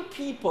 how many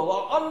people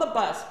are on the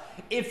bus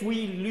if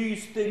we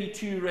lose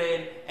 32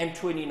 rand and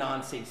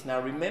 29 cents?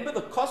 Now remember,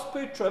 the cost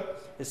per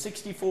trip is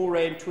 64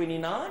 rand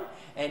 29,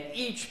 and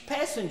each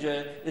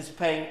passenger is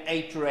paying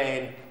 8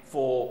 rand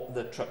for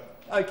the trip.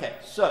 Okay,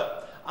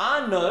 so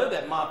I know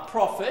that my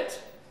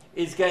profit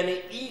is going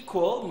to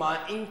equal my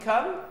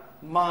income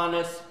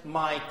minus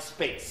my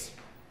expense.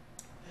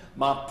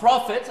 My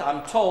profit,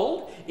 I'm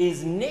told,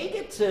 is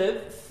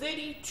negative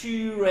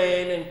 32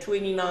 rand and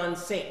 29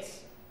 cents.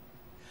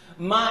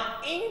 My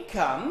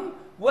income,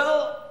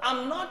 well,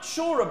 I'm not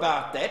sure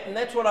about that, and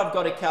that's what I've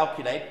got to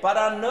calculate, but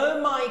I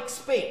know my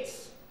expense.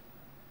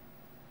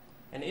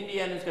 And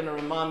Indiana's going to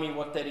remind me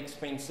what that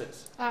expense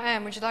is. I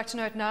am. Would you like to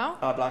know it now?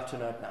 I'd like to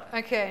know it now.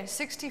 Okay,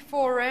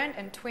 64 rand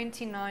and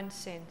 29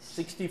 cents.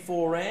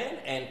 64 rand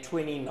and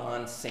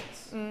 29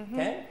 cents.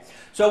 Okay?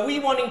 So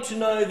we're wanting to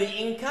know the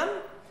income.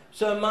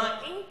 So my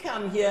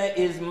income here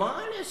is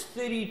minus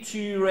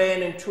 32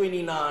 rand and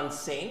 29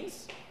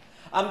 cents.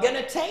 I'm going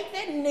to take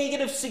that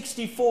negative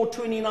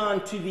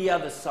 64.29 to the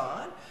other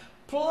side,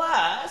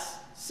 plus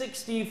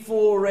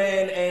 64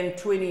 rand and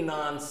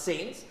 29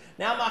 cents.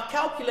 Now my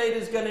calculator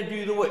is going to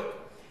do the work.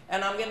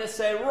 And I'm going to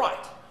say,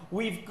 right,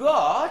 we've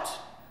got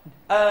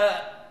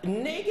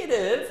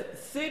negative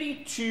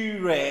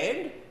 32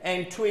 rand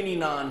and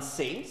 29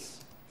 cents.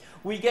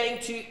 We're going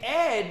to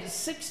add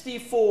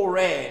 64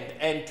 rand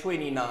and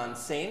 29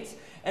 cents,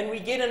 and we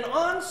get an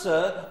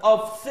answer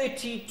of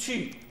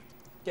 32.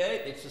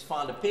 Okay, let's just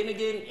find a pen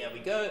again. Here we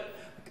go.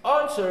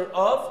 Answer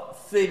of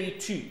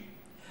 32.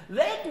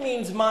 That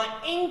means my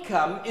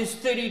income is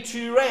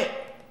 32 rand.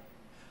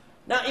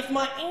 Now, if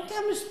my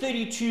income is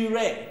 32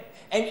 Rand,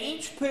 and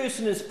each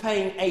person is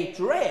paying 8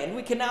 Rand,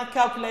 we can now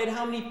calculate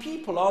how many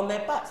people are on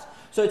that bus.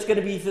 So it's going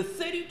to be the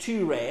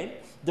 32 Rand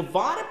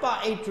divided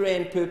by 8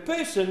 Rand per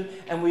person,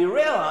 and we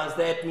realize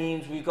that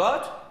means we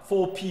got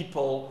 4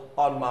 people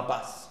on my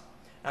bus.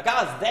 Now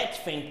guys, that's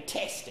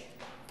fantastic,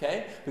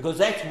 okay? Because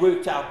that's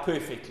worked out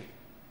perfectly.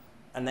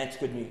 And that's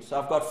good news. So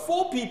I've got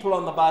 4 people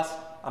on the bus,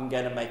 I'm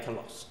going to make a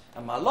loss.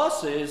 And my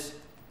loss is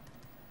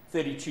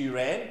 32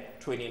 Rand,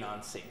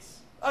 29 cents.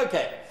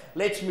 Okay,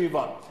 let's move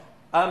on.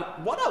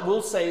 What I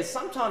will say is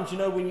sometimes, you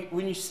know,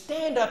 when you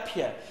stand up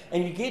here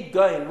and you get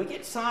going, we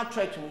get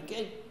sidetracked and we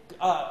get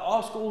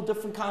ask all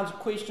different kinds of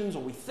questions,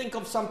 or we think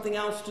of something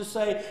else to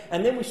say,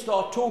 and then we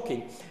start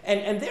talking.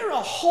 And there are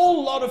a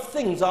whole lot of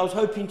things I was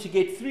hoping to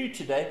get through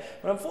today,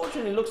 but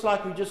unfortunately it looks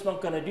like we're just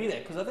not going to do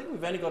that, because I think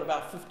we've only got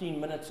about 15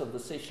 minutes of the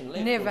session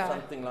left. Never. Or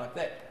something like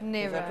that.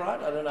 Never. Is that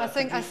right? I don't know. I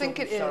think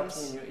it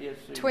is.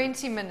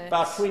 20 minutes.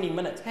 About 20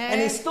 minutes. Hey.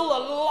 And there's still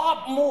a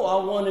lot more I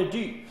want to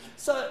do.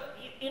 So,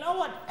 you know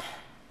what?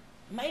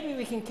 Maybe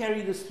we can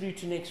carry this through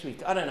to next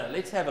week. I don't know.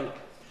 Let's have a look.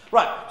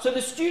 Right, so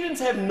the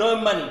students have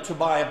no money to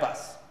buy a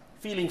bus.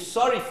 Feeling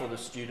sorry for the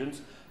students,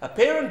 a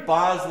parent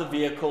buys the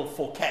vehicle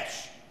for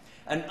cash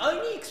and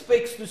only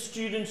expects the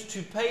students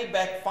to pay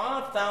back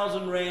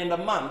 5,000 Rand a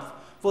month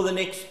for the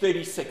next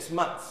 36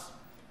 months,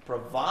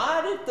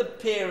 provided the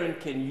parent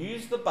can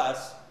use the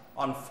bus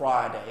on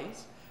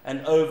Fridays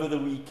and over the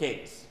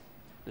weekends.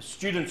 The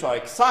students are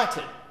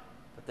excited,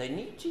 but they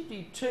need to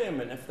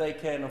determine if they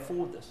can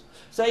afford this.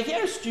 So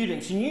here are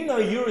students, and you know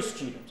you're a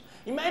student.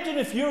 Imagine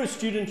if you're a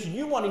student and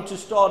you're wanting to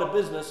start a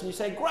business and you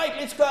say, great,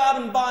 let's go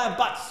out and buy a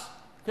bus.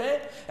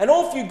 Okay? And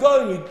off you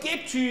go and you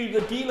get to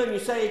the dealer and you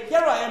say, here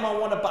I am, I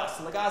want a bus.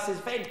 And the guy says,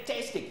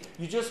 fantastic,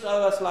 you just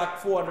owe us like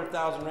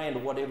 400,000 Rand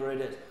or whatever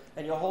it is.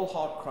 And your whole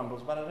heart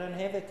crumbles, but I don't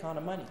have that kind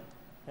of money.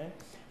 Okay?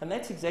 And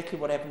that's exactly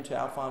what happened to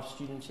our 5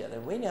 students here. They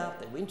went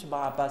out, they went to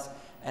buy a bus,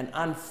 and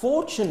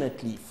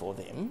unfortunately for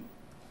them,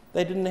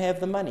 they didn't have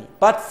the money.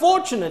 But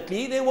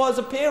fortunately, there was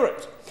a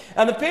parent.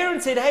 And the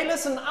parent said, hey,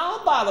 listen,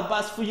 I'll buy the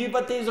bus for you,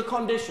 but there's a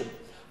condition.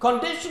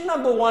 Condition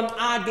number 1,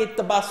 I get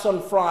the bus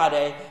on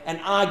Friday, and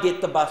I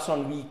get the bus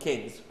on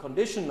weekends.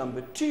 Condition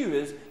number 2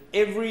 is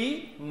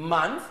every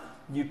month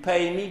you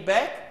pay me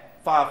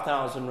back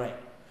 5,000 Rand.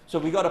 So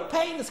we got to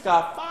pay this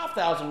guy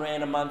 5,000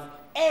 Rand a month,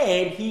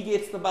 and he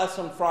gets the bus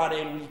on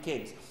Friday and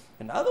weekends.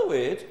 In other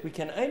words, we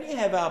can only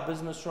have our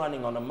business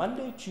running on a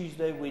Monday,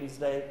 Tuesday,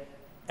 Wednesday,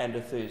 and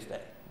a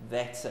Thursday.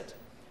 That's it.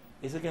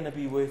 Is it going to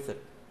be worth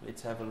it?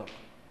 Let's have a look.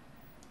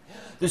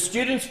 The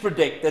students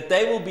predict that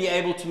they will be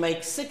able to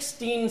make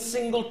 16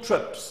 single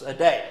trips a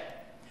day.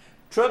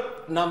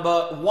 Trip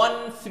number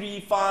 1, 3,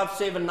 5,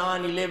 7,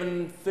 9,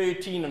 11,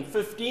 13, and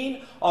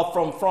 15 are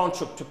from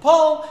Franschhoek to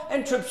Paarl,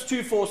 and trips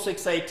 2, 4,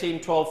 6, 8, 10,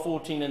 12,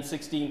 14, and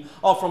 16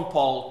 are from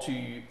Paarl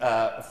to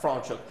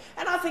Franschhoek.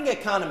 And I think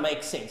it kind of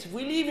makes sense. If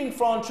we're leaving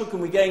Franschhoek and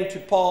we're going to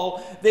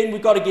Paarl, then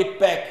we've got to get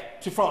back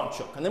to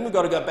Franschhoek. And then we've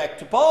got to go back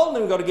to Paarl, and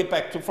then we've got to get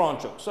back to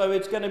Franschhoek. So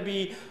it's going to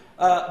be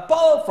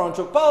Paarl,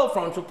 Franschhoek, Paarl,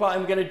 Franschhoek, Paarl,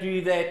 and we're going to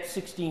do that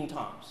 16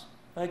 times.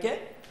 Okay?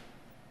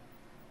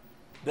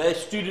 The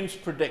students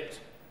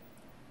predict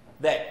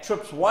that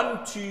trips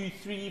 1, 2,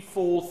 3,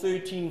 4,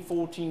 13,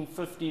 14,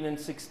 15, and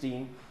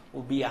 16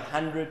 will be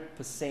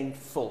 100%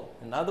 full.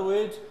 In other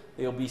words,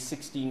 there will be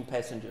 16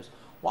 passengers.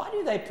 Why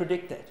do they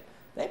predict that?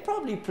 They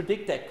probably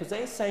predict that because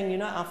they're saying, you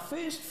know, our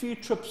first few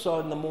trips are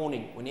in the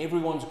morning when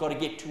everyone's got to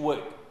get to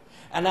work.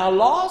 And our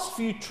last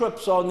few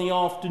trips are in the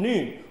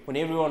afternoon when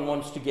everyone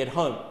wants to get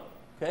home.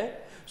 Okay?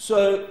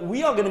 So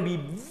we are going to be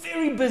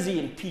very busy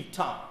in peak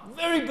time.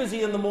 Very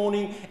busy in the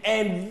morning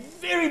and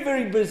very,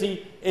 very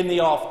busy in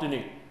the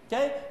afternoon.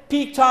 Okay?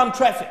 Peak time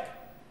traffic.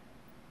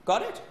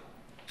 Got it?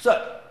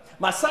 So,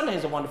 my son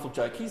has a wonderful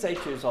joke. He's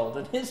 8 years old,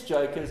 and his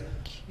joke is,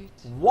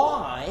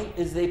 why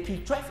is there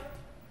peak traffic?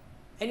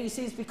 And he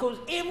says, because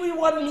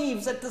everyone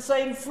leaves at the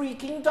same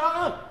freaking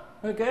time.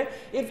 Okay?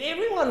 If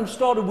everyone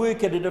started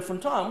work at a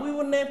different time, we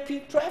wouldn't have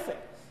peak traffic.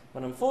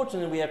 But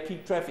unfortunately, we have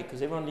peak traffic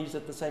because everyone leaves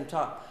at the same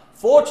time.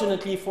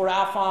 Fortunately for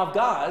our 5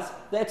 guys,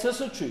 that's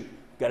also true.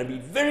 We're going to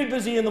be very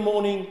busy in the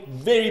morning,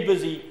 very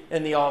busy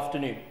in the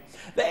afternoon.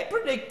 They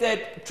predict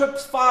that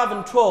trips 5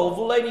 and 12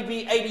 will only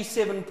be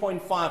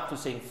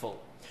 87.5%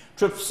 full.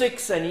 Trips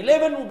 6 and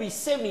 11 will be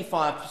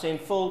 75%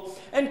 full,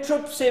 and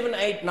trips 7,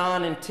 8,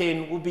 9, and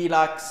 10 will be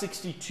like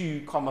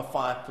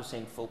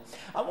 62.5% full.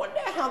 I wonder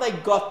how they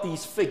got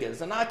these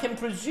figures, and I can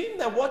presume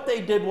that what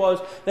they did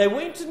was they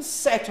went and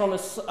sat on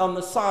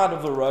the side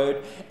of a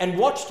road and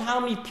watched how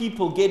many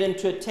people get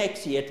into a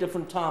taxi at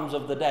different times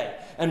of the day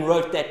and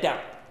wrote that down.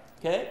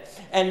 Okay?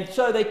 And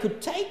so they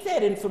could take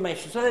that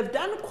information. So they've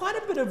done quite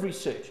a bit of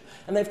research.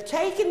 And they've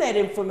taken that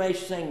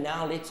information saying,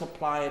 now let's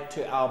apply it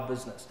to our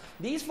business.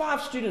 These 5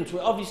 students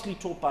were obviously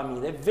taught by me.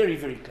 They're very,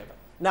 very clever.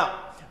 Now,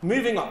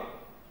 moving on.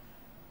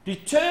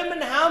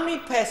 Determine how many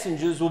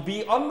passengers will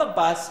be on the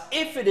bus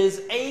if it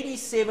is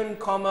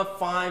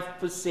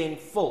 87.5%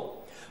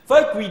 full.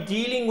 Folk, we're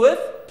dealing with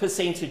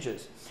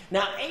percentages.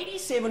 Now,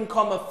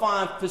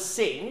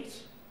 87.5%,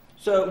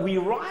 So we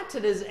write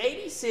it as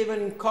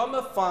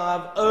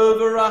 87,5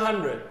 over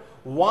 100.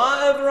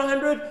 Why over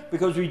 100?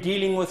 Because we're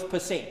dealing with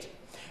percent.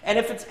 And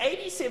if it's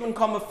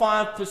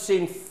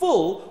 87,5%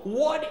 full,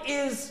 what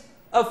is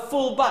a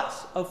full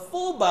bus? A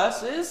full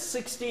bus is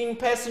 16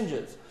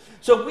 passengers.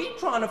 So we're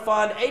trying to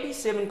find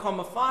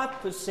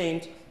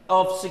 87,5%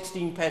 of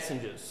 16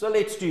 passengers. So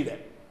let's do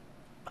that.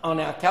 On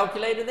our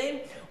calculator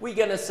then, we're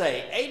going to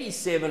say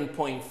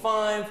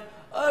 87.5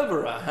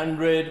 over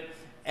 100,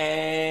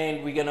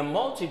 and we're going to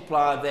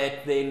multiply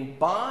that then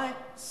by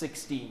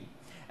 16.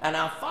 And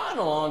our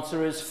final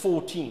answer is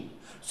 14.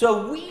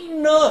 So we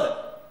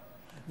know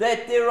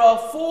that there are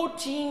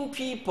 14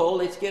 people,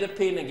 let's get a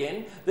pen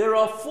again, there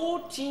are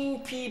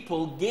 14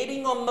 people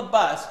getting on the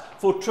bus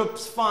for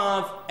trips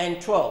 5 and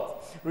 12.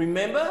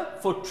 Remember,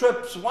 for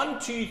trips 1,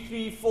 2,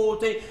 3, 4,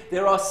 10,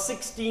 there are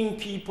 16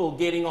 people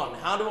getting on.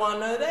 How do I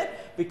know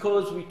that?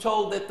 Because we're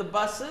told that the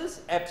bus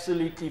is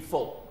absolutely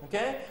full.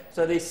 Okay?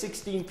 So there's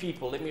 16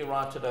 people. Let me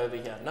write it over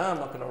here. No, I'm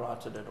not going to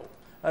write it at all.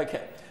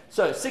 Okay.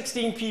 So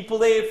 16 people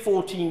there,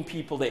 14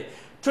 people there.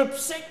 Trip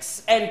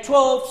 6 and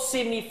 12,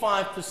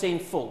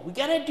 75% full. We're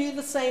going to do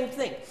the same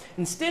thing.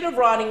 Instead of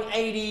writing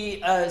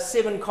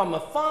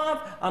 87,5,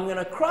 I'm going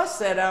to cross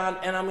that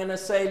out and I'm going to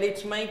say,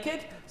 let's make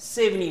it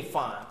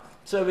 75.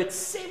 So it's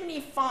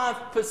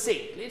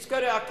 75%. Let's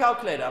go to our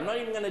calculator. I'm not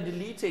even going to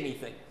delete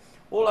anything.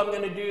 All I'm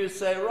going to do is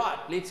say, right,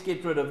 let's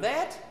get rid of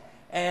that.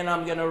 And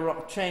I'm going to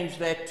change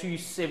that to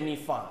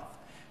 75.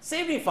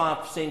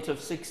 75% of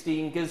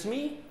 16 gives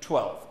me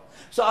 12.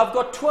 So I've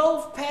got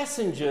 12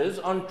 passengers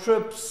on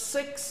trips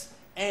 6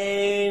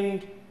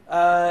 and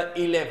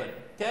 11.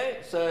 Okay,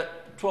 so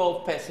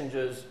 12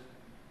 passengers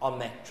on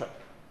that trip,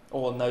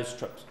 or on those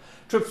trips.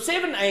 Trip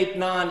 7, 8,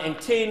 9, and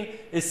 10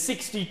 is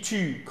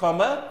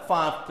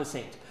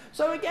 62,5%.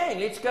 So again,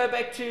 let's go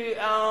back to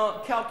our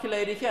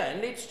calculator here,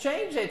 and let's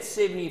change that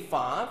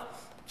 75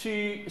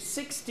 to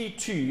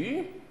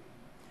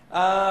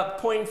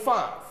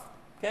 62.5.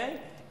 Okay,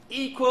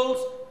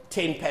 equals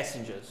 10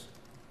 passengers.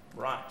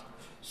 Right.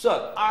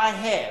 So I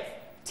have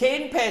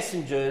 10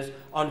 passengers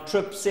on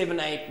trip 7,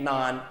 8,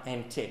 9,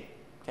 and 10.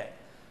 Okay.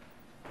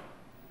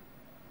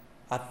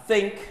 I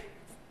think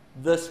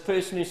this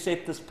person who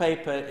set this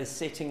paper is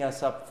setting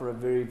us up for a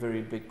very,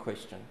 very big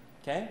question.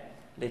 Okay?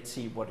 Let's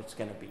see what it's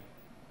going to be.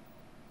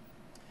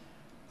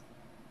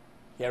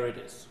 Here it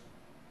is.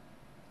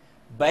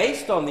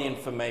 Based on the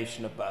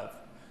information above,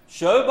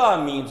 show by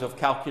means of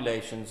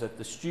calculations that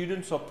the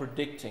students are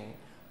predicting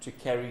to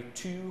carry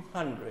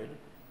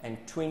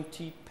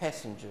 220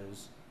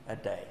 passengers a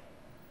day.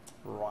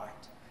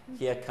 Right.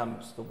 Here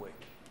comes the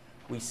work.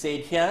 We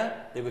said here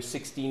there were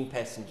 16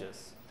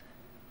 passengers.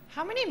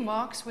 How many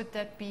marks would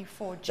that be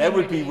for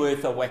generally? That would be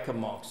worth a whack of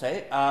marks,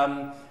 eh?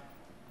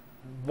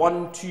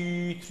 1,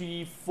 2,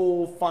 3,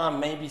 4, 5,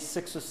 maybe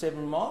 6 or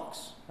 7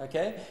 marks,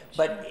 okay?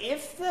 But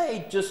if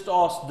they just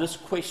asked this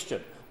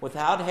question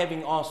without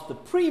having asked the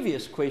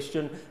previous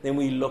question, then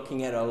we're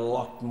looking at a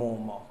lot more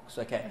marks,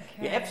 okay?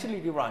 You're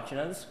absolutely right. You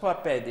know, this is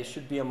quite bad. There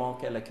should be a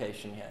mark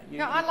allocation here.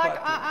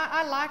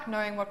 I like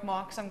knowing what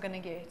marks I'm going to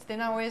get.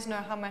 Then I always know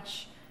how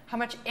much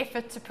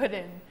effort to put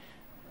in.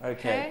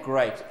 Okay,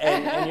 great.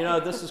 And you know,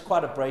 this is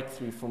quite a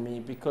breakthrough for me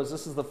because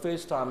this is the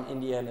first time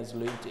Indiana's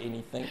learned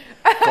anything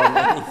from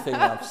anything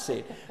I've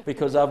said.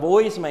 Because I've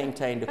always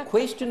maintained a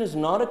question is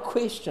not a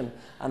question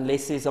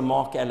unless there's a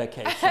mark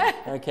allocation.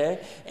 Okay?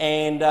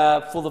 And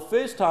for the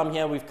first time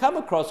here, we've come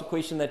across a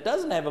question that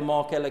doesn't have a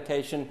mark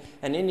allocation,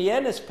 and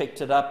Indiana's picked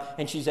it up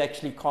and she's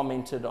actually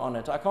commented on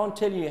it. I can't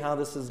tell you how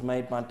this has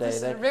made my day. This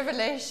is a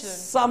revelation.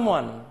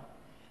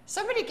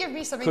 Somebody give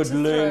me something could to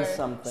learn throw.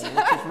 something,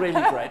 which is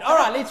really great. All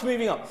right, let's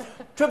moving on.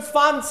 Trips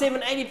 5 and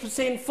 7,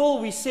 80% full,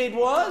 we said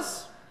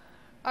was?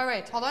 Oh,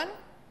 wait, hold on.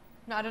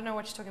 No, I don't know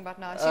what you're talking about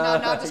now. See, now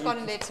I've just gone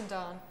and let him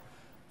down.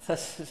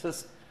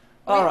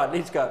 All right,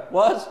 let's go.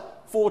 Was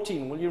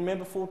 14. Will you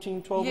remember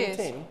 14, 12, and 10?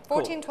 Yes,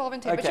 14, cool. 12,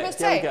 and 10. Okay, but you must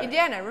say,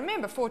 Indiana,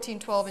 remember 14,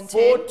 12, and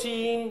 10.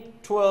 14,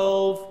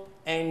 12,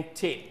 and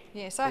 10.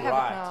 Yes, I have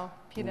it now,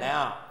 Peter.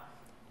 Now,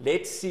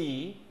 let's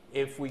see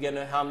if we're going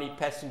to, how many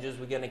passengers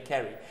we're going to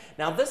carry.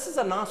 Now, this is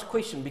a nice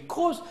question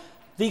because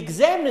the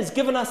examiner's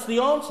given us the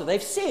answer. They've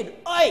said,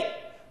 hey,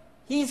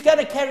 he's going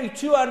to carry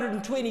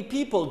 220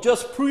 people,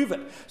 just prove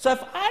it. So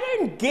if I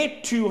don't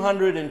get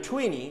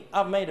 220,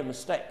 I've made a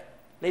mistake.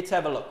 Let's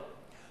have a look.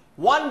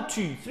 1,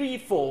 2, 3,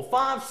 4,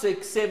 5,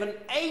 6, 7,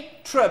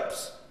 8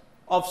 trips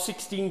of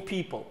 16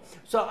 people.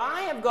 So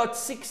I have got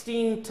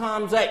 16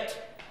 times 8.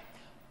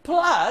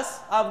 Plus,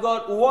 I've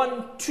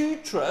got 2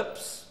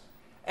 trips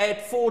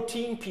at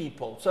 14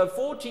 people. So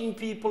 14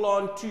 people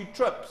on 2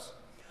 trips.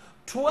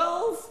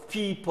 12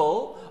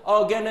 people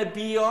are going to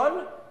be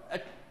on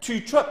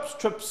 2 trips,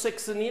 trips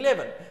 6 and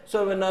 11.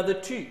 So another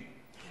 2.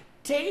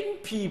 10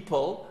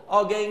 people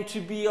are going to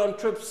be on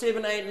trips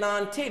 7, 8,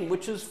 9, 10,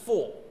 which is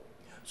 4.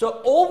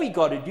 So all we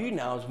got to do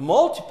now is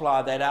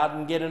multiply that out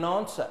and get an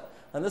answer.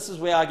 And this is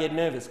where I get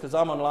nervous because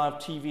I'm on live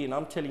TV and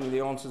I'm telling you the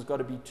answer's got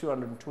to be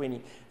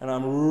 220 and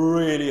I'm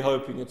really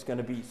hoping it's going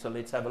to be. So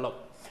let's have a look.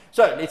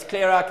 So let's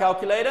clear our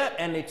calculator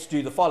and let's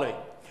do the following.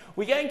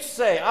 We're going to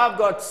say I've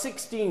got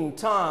 16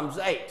 times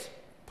 8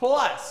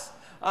 plus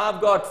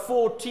I've got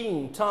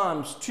 14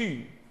 times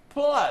 2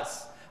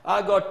 plus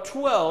I got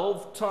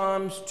 12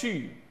 times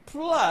 2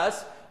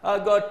 plus I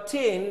got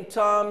 10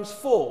 times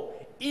 4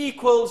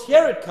 equals,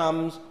 here it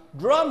comes,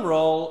 drum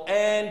roll,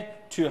 and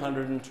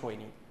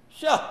 220.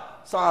 Sure,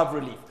 sigh of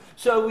relief.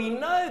 So we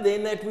know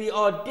then that we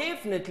are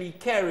definitely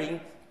carrying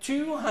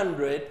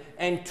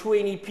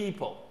 220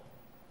 people.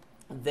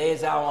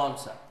 There's our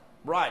answer.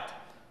 Right,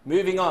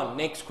 moving on,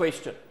 next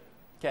question.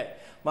 Okay,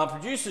 my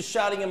producer's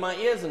shouting in my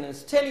ears and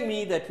is telling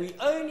me that we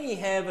only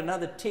have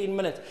another 10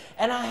 minutes.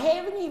 And I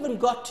haven't even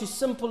got to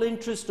simple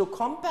interest or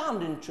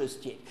compound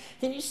interest yet.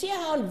 Can you see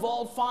how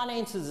involved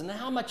finance is and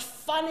how much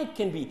fun it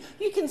can be?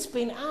 You can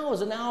spend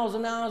hours and hours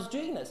and hours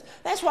doing this.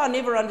 That's why I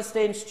never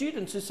understand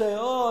students who say,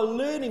 oh,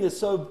 learning is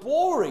so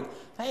boring.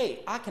 Hey,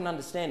 I can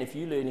understand if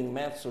you're learning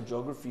maths or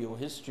geography or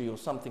history or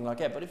something like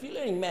that. But if you're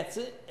learning maths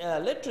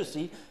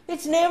literacy,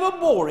 it's never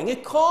boring.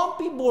 It can't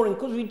be boring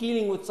because we're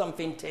dealing with some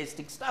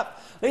fantastic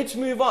stuff. Let's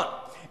move on.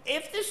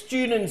 If the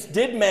students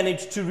did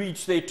manage to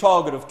reach their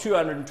target of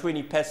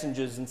 220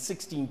 passengers and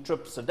 16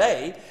 trips a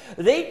day,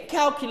 they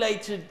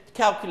calculate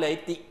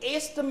the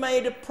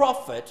estimated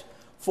profit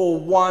for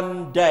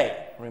one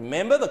day.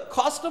 Remember, the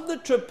cost of the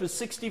trip is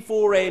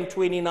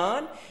 64.29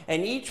 Rand,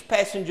 and each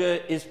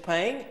passenger is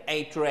paying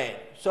 8 Rand.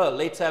 So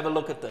let's have a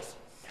look at this.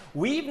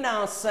 We're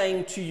now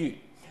saying to you,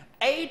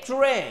 8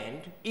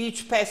 Rand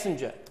each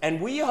passenger,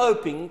 and we're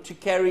hoping to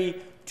carry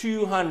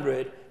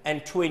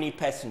 220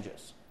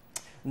 passengers.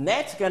 And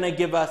that's going to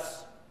give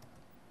us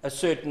a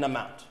certain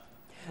amount.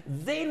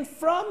 Then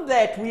from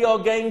that, we are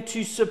going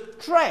to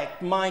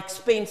subtract my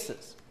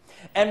expenses.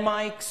 And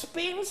my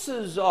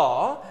expenses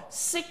are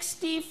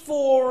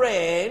 64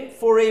 Rand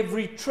for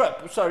every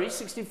trip. Sorry,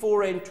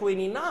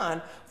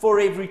 64.29 for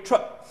every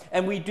trip.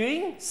 And we're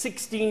doing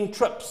 16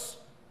 trips.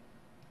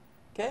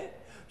 Okay?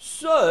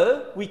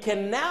 So we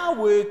can now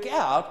work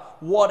out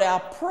what our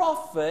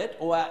profit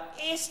or our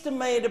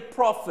estimated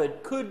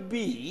profit could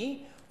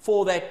be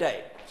for that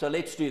day. So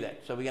let's do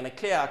that. So we're going to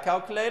clear our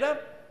calculator.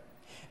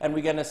 And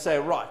we're going to say,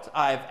 right,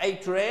 I have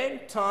 8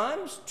 Rand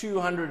times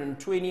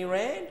 220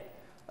 Rand.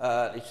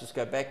 Let's just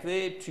go back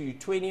there to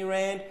 20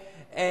 Rand,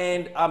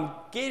 and I'm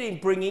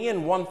bringing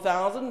in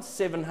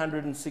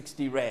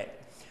 1,760 Rand.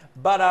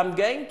 But I'm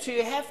going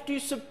to have to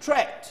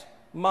subtract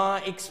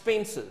my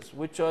expenses,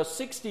 which are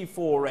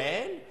 64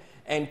 Rand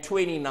and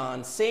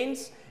 29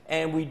 cents,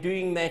 and we're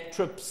doing that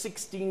trip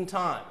 16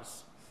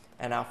 times.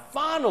 And our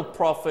final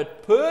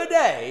profit per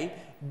day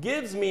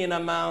gives me an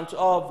amount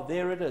of,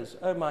 there it is,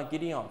 oh my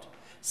giddy aunt,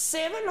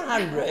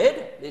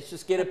 700, let's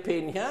just get a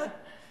pen here,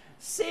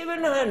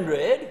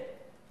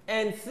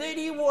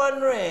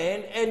 731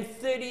 Rand and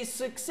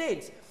 36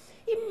 cents.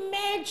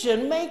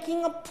 Imagine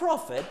making a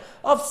profit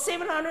of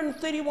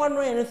 731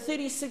 Rand and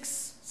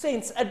 36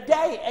 cents a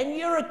day, and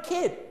you're a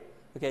kid.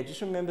 Okay,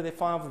 just remember there are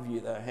 5 of you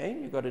though, hey?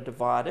 You've got to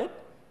divide it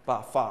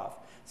by 5.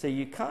 So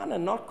you're kind of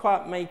not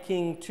quite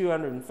making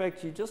 200. In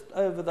fact, you're just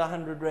over the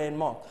 100 Rand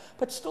mark.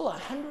 But still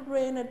 100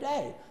 Rand a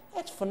day.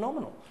 That's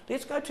phenomenal.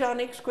 Let's go to our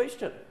next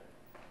question.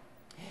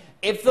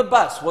 If the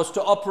bus was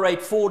to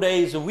operate 4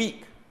 days a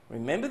week,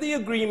 remember the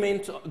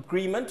agreement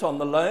on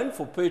the loan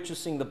for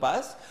purchasing the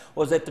bus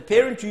was that the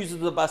parent uses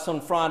the bus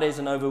on Fridays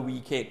and over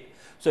weekend.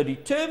 So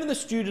determine the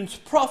student's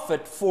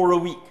profit for a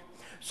week.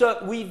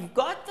 So we've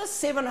got the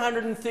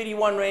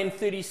 731 Rand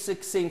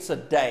 36 cents a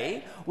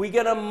day. We're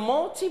going to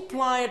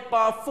multiply it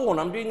by 4.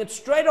 And I'm doing it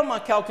straight on my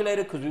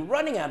calculator because we're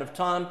running out of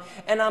time.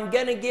 And I'm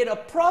going to get a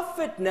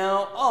profit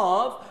now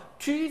of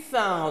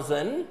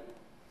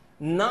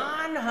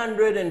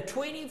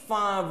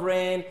 2,925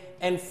 Rand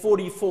and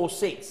 44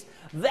 cents.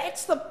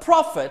 That's the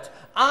profit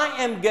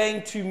I am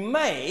going to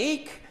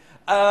make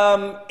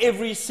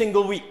every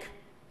single week.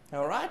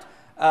 All right?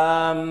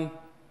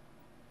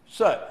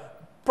 So,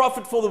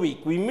 profit for the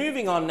week. We're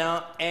moving on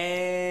now,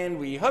 and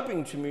we're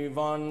hoping to move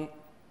on.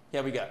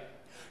 Here we go.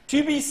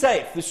 To be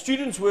safe, the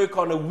students work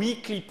on a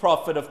weekly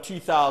profit of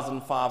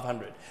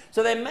 2,500.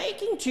 So they're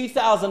making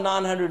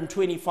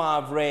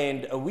 2,925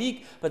 Rand a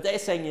week, but they're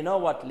saying, you know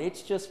what,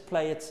 let's just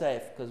play it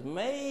safe, because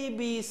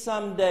maybe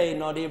someday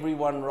not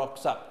everyone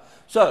rocks up.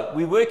 So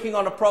we're working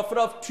on a profit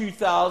of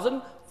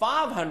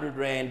 2,500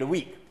 Rand a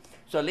week.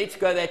 So let's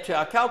go that to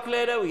our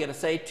calculator. We're going to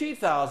say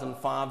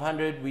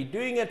 2,500. We're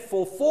doing it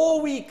for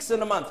 4 weeks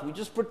in a month. We're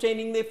just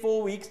pretending they're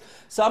 4 weeks.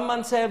 Some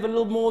months have a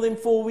little more than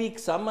 4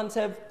 weeks. Some months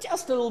have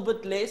just a little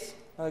bit less.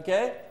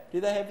 Okay?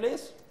 Do they have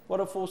less? What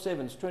are 4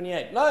 sevens?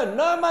 28.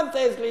 No month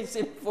has less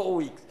than 4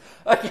 weeks.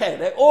 Okay,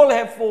 they all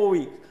have 4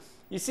 weeks.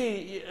 You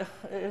see,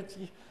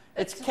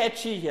 it's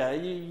catchy here.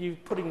 You're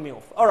putting me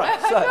off. All right.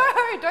 So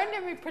no, don't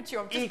let me put you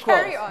off. Just equals.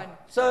 Carry on.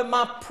 So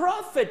my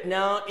profit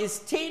now is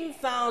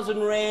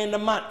 10,000 Rand a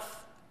month.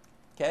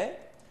 Okay?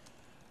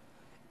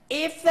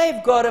 If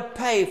they've got to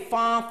pay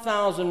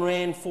 5,000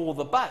 Rand for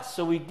the bus,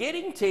 so we're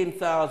getting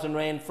 10,000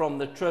 Rand from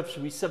the trips,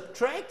 we're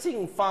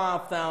subtracting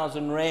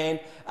 5,000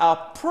 Rand, our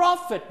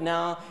profit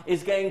now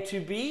is going to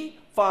be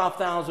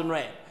 5,000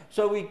 Rand.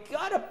 So we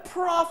got a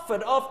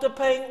profit after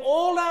paying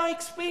all our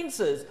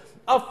expenses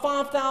of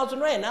 5,000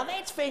 Rand. Now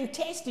that's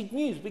fantastic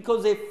news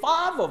because there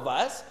are 5 of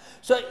us,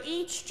 so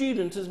each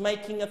student is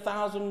making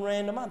 1,000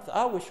 Rand a month.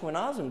 I wish when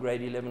I was in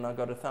grade 11 I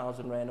got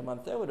 1,000 Rand a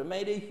month. That would have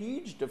made a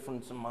huge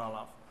difference in my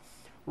life.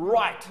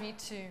 Right. Me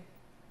too.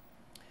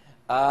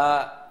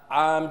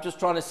 I'm just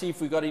trying to see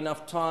if we got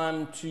enough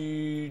time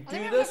to do I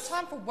think this. we've got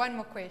time for one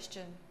more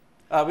question.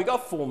 We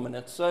got 4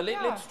 minutes, so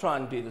let's try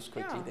and do this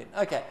quickly Yeah.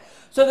 then. Okay,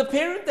 so the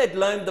parent that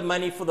loaned the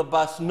money for the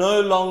bus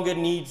no longer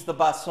needs the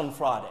bus on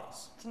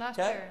Fridays. It's a nice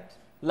Okay? parent.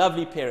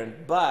 Lovely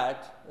parent,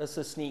 but it's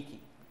a sneaky.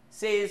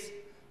 Says,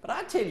 but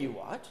I tell you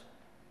what,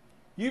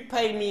 you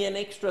pay me an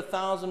extra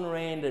 1,000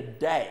 Rand a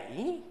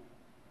day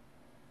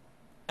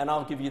and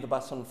I'll give you the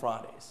bus on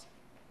Fridays.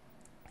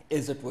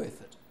 Is it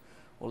worth it?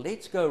 Well,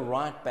 let's go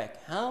right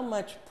back. How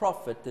much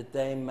profit did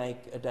they make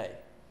a day?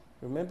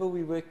 Remember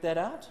we worked that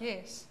out?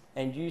 Yes.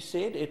 And you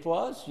said it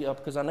was? Yeah,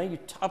 because I know you're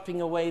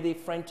typing away there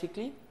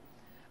frantically.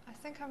 I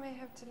think I may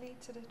have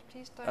deleted it.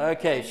 Please don't.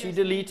 Okay, she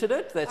deleted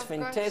it. That's I've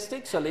got-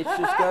 fantastic. So let's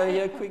just go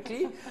here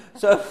quickly.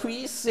 So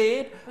we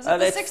said Was it the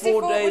that's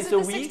 64, 4 days was it a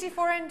the week.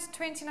 64 and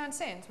 29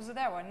 cents? Was it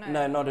that one? No.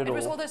 No, not at It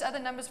was all. all those other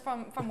numbers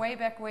from way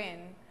back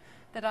when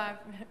that I've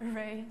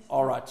erased.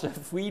 All right, so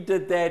if we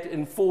did that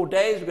in 4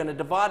 days, we're going to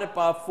divide it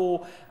by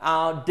 4.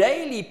 Our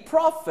daily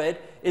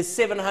profit is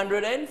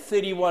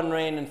 731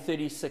 Rand and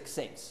 36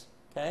 cents.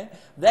 Okay,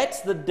 that's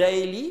the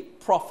daily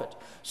profit.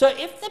 So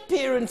if the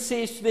parent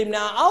says to them,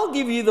 now I'll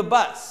give you the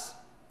bus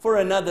for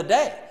another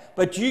day,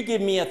 but you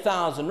give me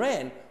 1,000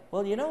 Rand,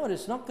 well, you know what,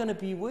 it's not going to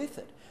be worth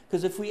it.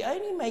 Because if we're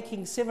only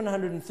making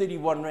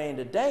 731 Rand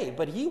a day,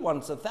 but he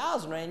wants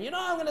 1,000 Rand, you know,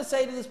 I'm going to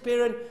say to this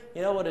parent,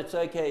 you know what, it's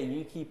okay,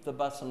 you keep the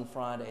bus on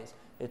Fridays.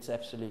 It's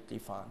absolutely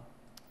fine.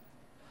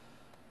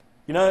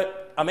 You know,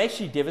 I'm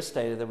actually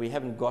devastated that we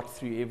haven't got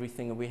through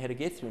everything that we had to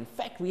get through. In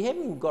fact, we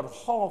haven't even got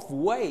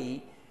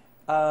halfway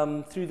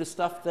through the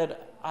stuff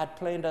that I'd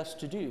planned us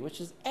to do, which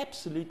is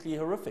absolutely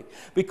horrific.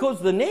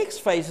 Because the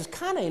next phase is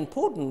kind of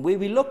important, where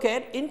we look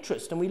at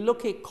interest, and we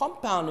look at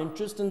compound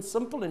interest and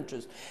simple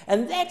interest.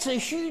 And that's a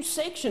huge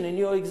section in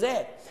your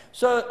exam.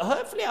 So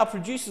hopefully our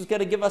producer's going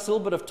to give us a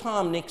little bit of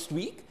time next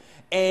week,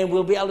 and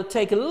we'll be able to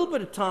take a little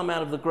bit of time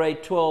out of the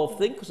grade 12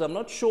 thing, because I'm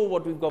not sure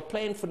what we've got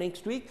planned for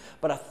next week,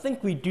 but I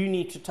think we do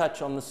need to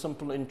touch on the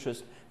simple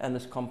interest and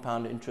this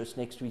compound interest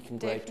next week in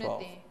grade 12.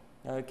 Definitely.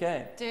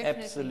 Okay,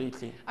 Definitely.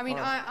 absolutely. I mean,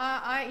 All right.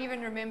 I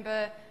even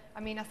remember, I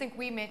mean, I think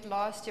we met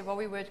last year while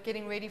we were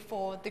getting ready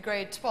for the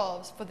grade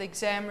 12s for the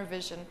exam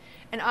revision.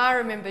 And I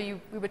remember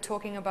we were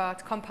talking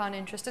about compound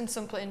interest and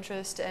simple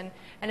interest, and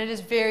it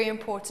is very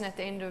important at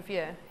the end of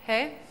year,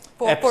 hey?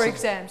 For Absolutely.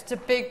 exams. It's a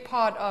big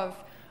part of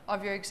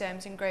your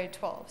exams in grade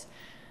 12s.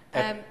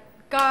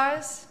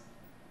 Guys,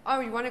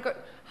 you want to go?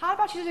 How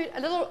about you do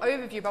a little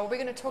overview about what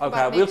we're going to talk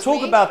about Okay, we'll next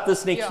talk week? about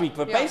this next Yeah, week,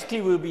 but yeah.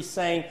 basically we'll be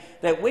saying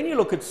that when you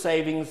look at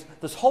savings,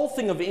 this whole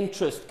thing of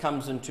interest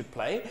comes into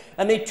play,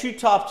 and there are 2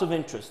 types of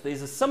interest.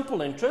 There's a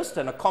simple interest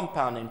and a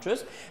compound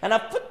interest, and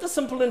I've put the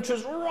simple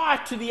interest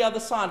right to the other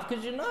side,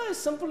 because you know,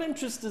 simple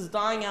interest is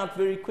dying out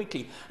very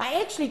quickly.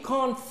 I actually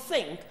can't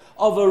think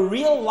of a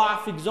real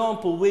life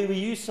example where we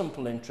use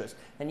simple interest,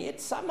 and yet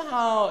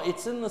somehow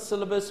it's in the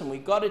syllabus and we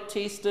got it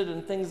tested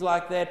and things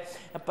like that,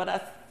 but I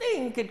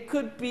think it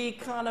could be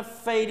kind of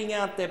fading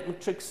out that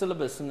matric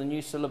syllabus and the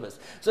new syllabus.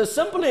 So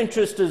simple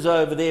interest is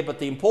over there, but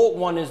the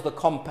important one is the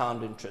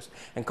compound interest.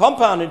 And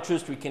compound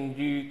interest we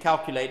can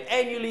calculate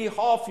annually,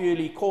 half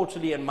yearly,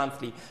 quarterly and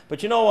monthly.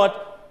 But you know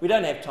what? We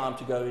don't have time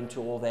to go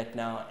into all that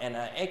now, and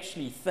I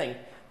actually think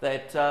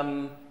that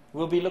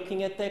we'll be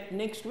looking at that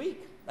next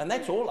week. And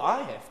that's all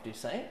I have to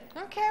say.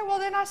 Okay, well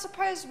then I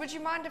suppose, would you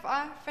mind if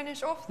I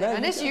finish off then? No, you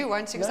Unless don't. you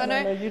want to, because No,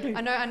 I know, no, you do.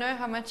 I know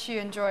how much you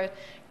enjoy it.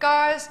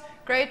 Guys,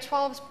 grade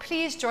 12s,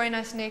 please join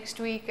us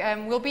next week.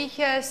 We'll be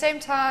here, same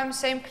time,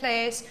 same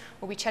place.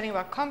 We'll be chatting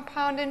about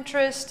compound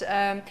interest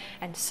and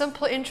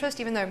simple interest,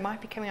 even though it might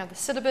be coming out of the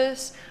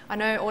syllabus. I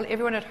know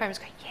everyone at home is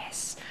going,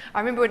 yes. I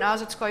remember when I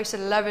was at school, I used to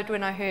love it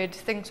when I heard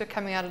things were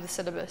coming out of the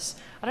syllabus.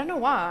 I don't know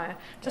why.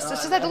 Just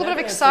that little bit of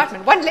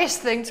excitement. One less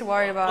thing to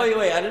worry about. Oh,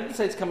 wait, I didn't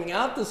say it's coming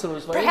out the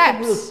syllabus, but I Perhaps.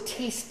 think we'll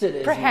test it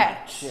as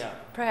Perhaps. much. Yeah.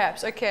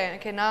 Perhaps. Okay,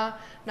 now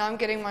I'm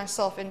getting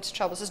myself into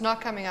trouble. So it's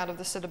not coming out of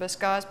the syllabus,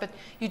 guys, but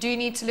you do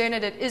need to learn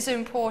it. It is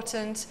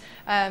important,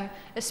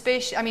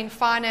 especially, I mean,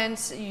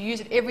 finance, you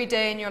use it every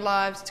day in your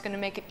lives. It's going to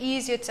make it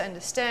easier to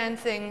understand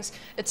things.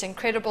 It's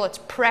incredible. It's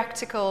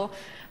practical.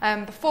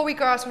 Before we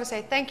go, I just want to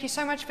say thank you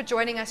so much for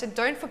joining us. And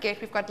don't forget,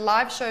 we've got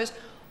live shows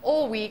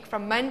all week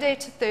from Monday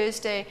to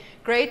Thursday.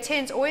 Grade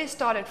 10s always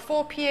start at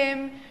 4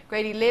 p.m.,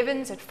 grade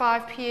 11s at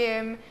 5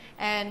 p.m.,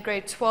 and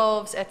grade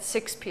 12s at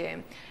 6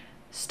 p.m.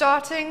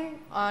 Starting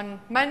on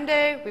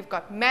Monday, we've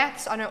got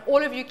maths. I know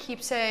all of you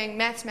keep saying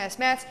maths, maths,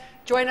 maths.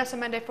 Join us on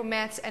Monday for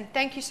maths. And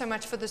thank you so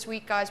much for this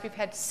week, guys. We've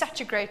had such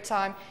a great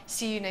time.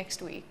 See you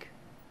next week.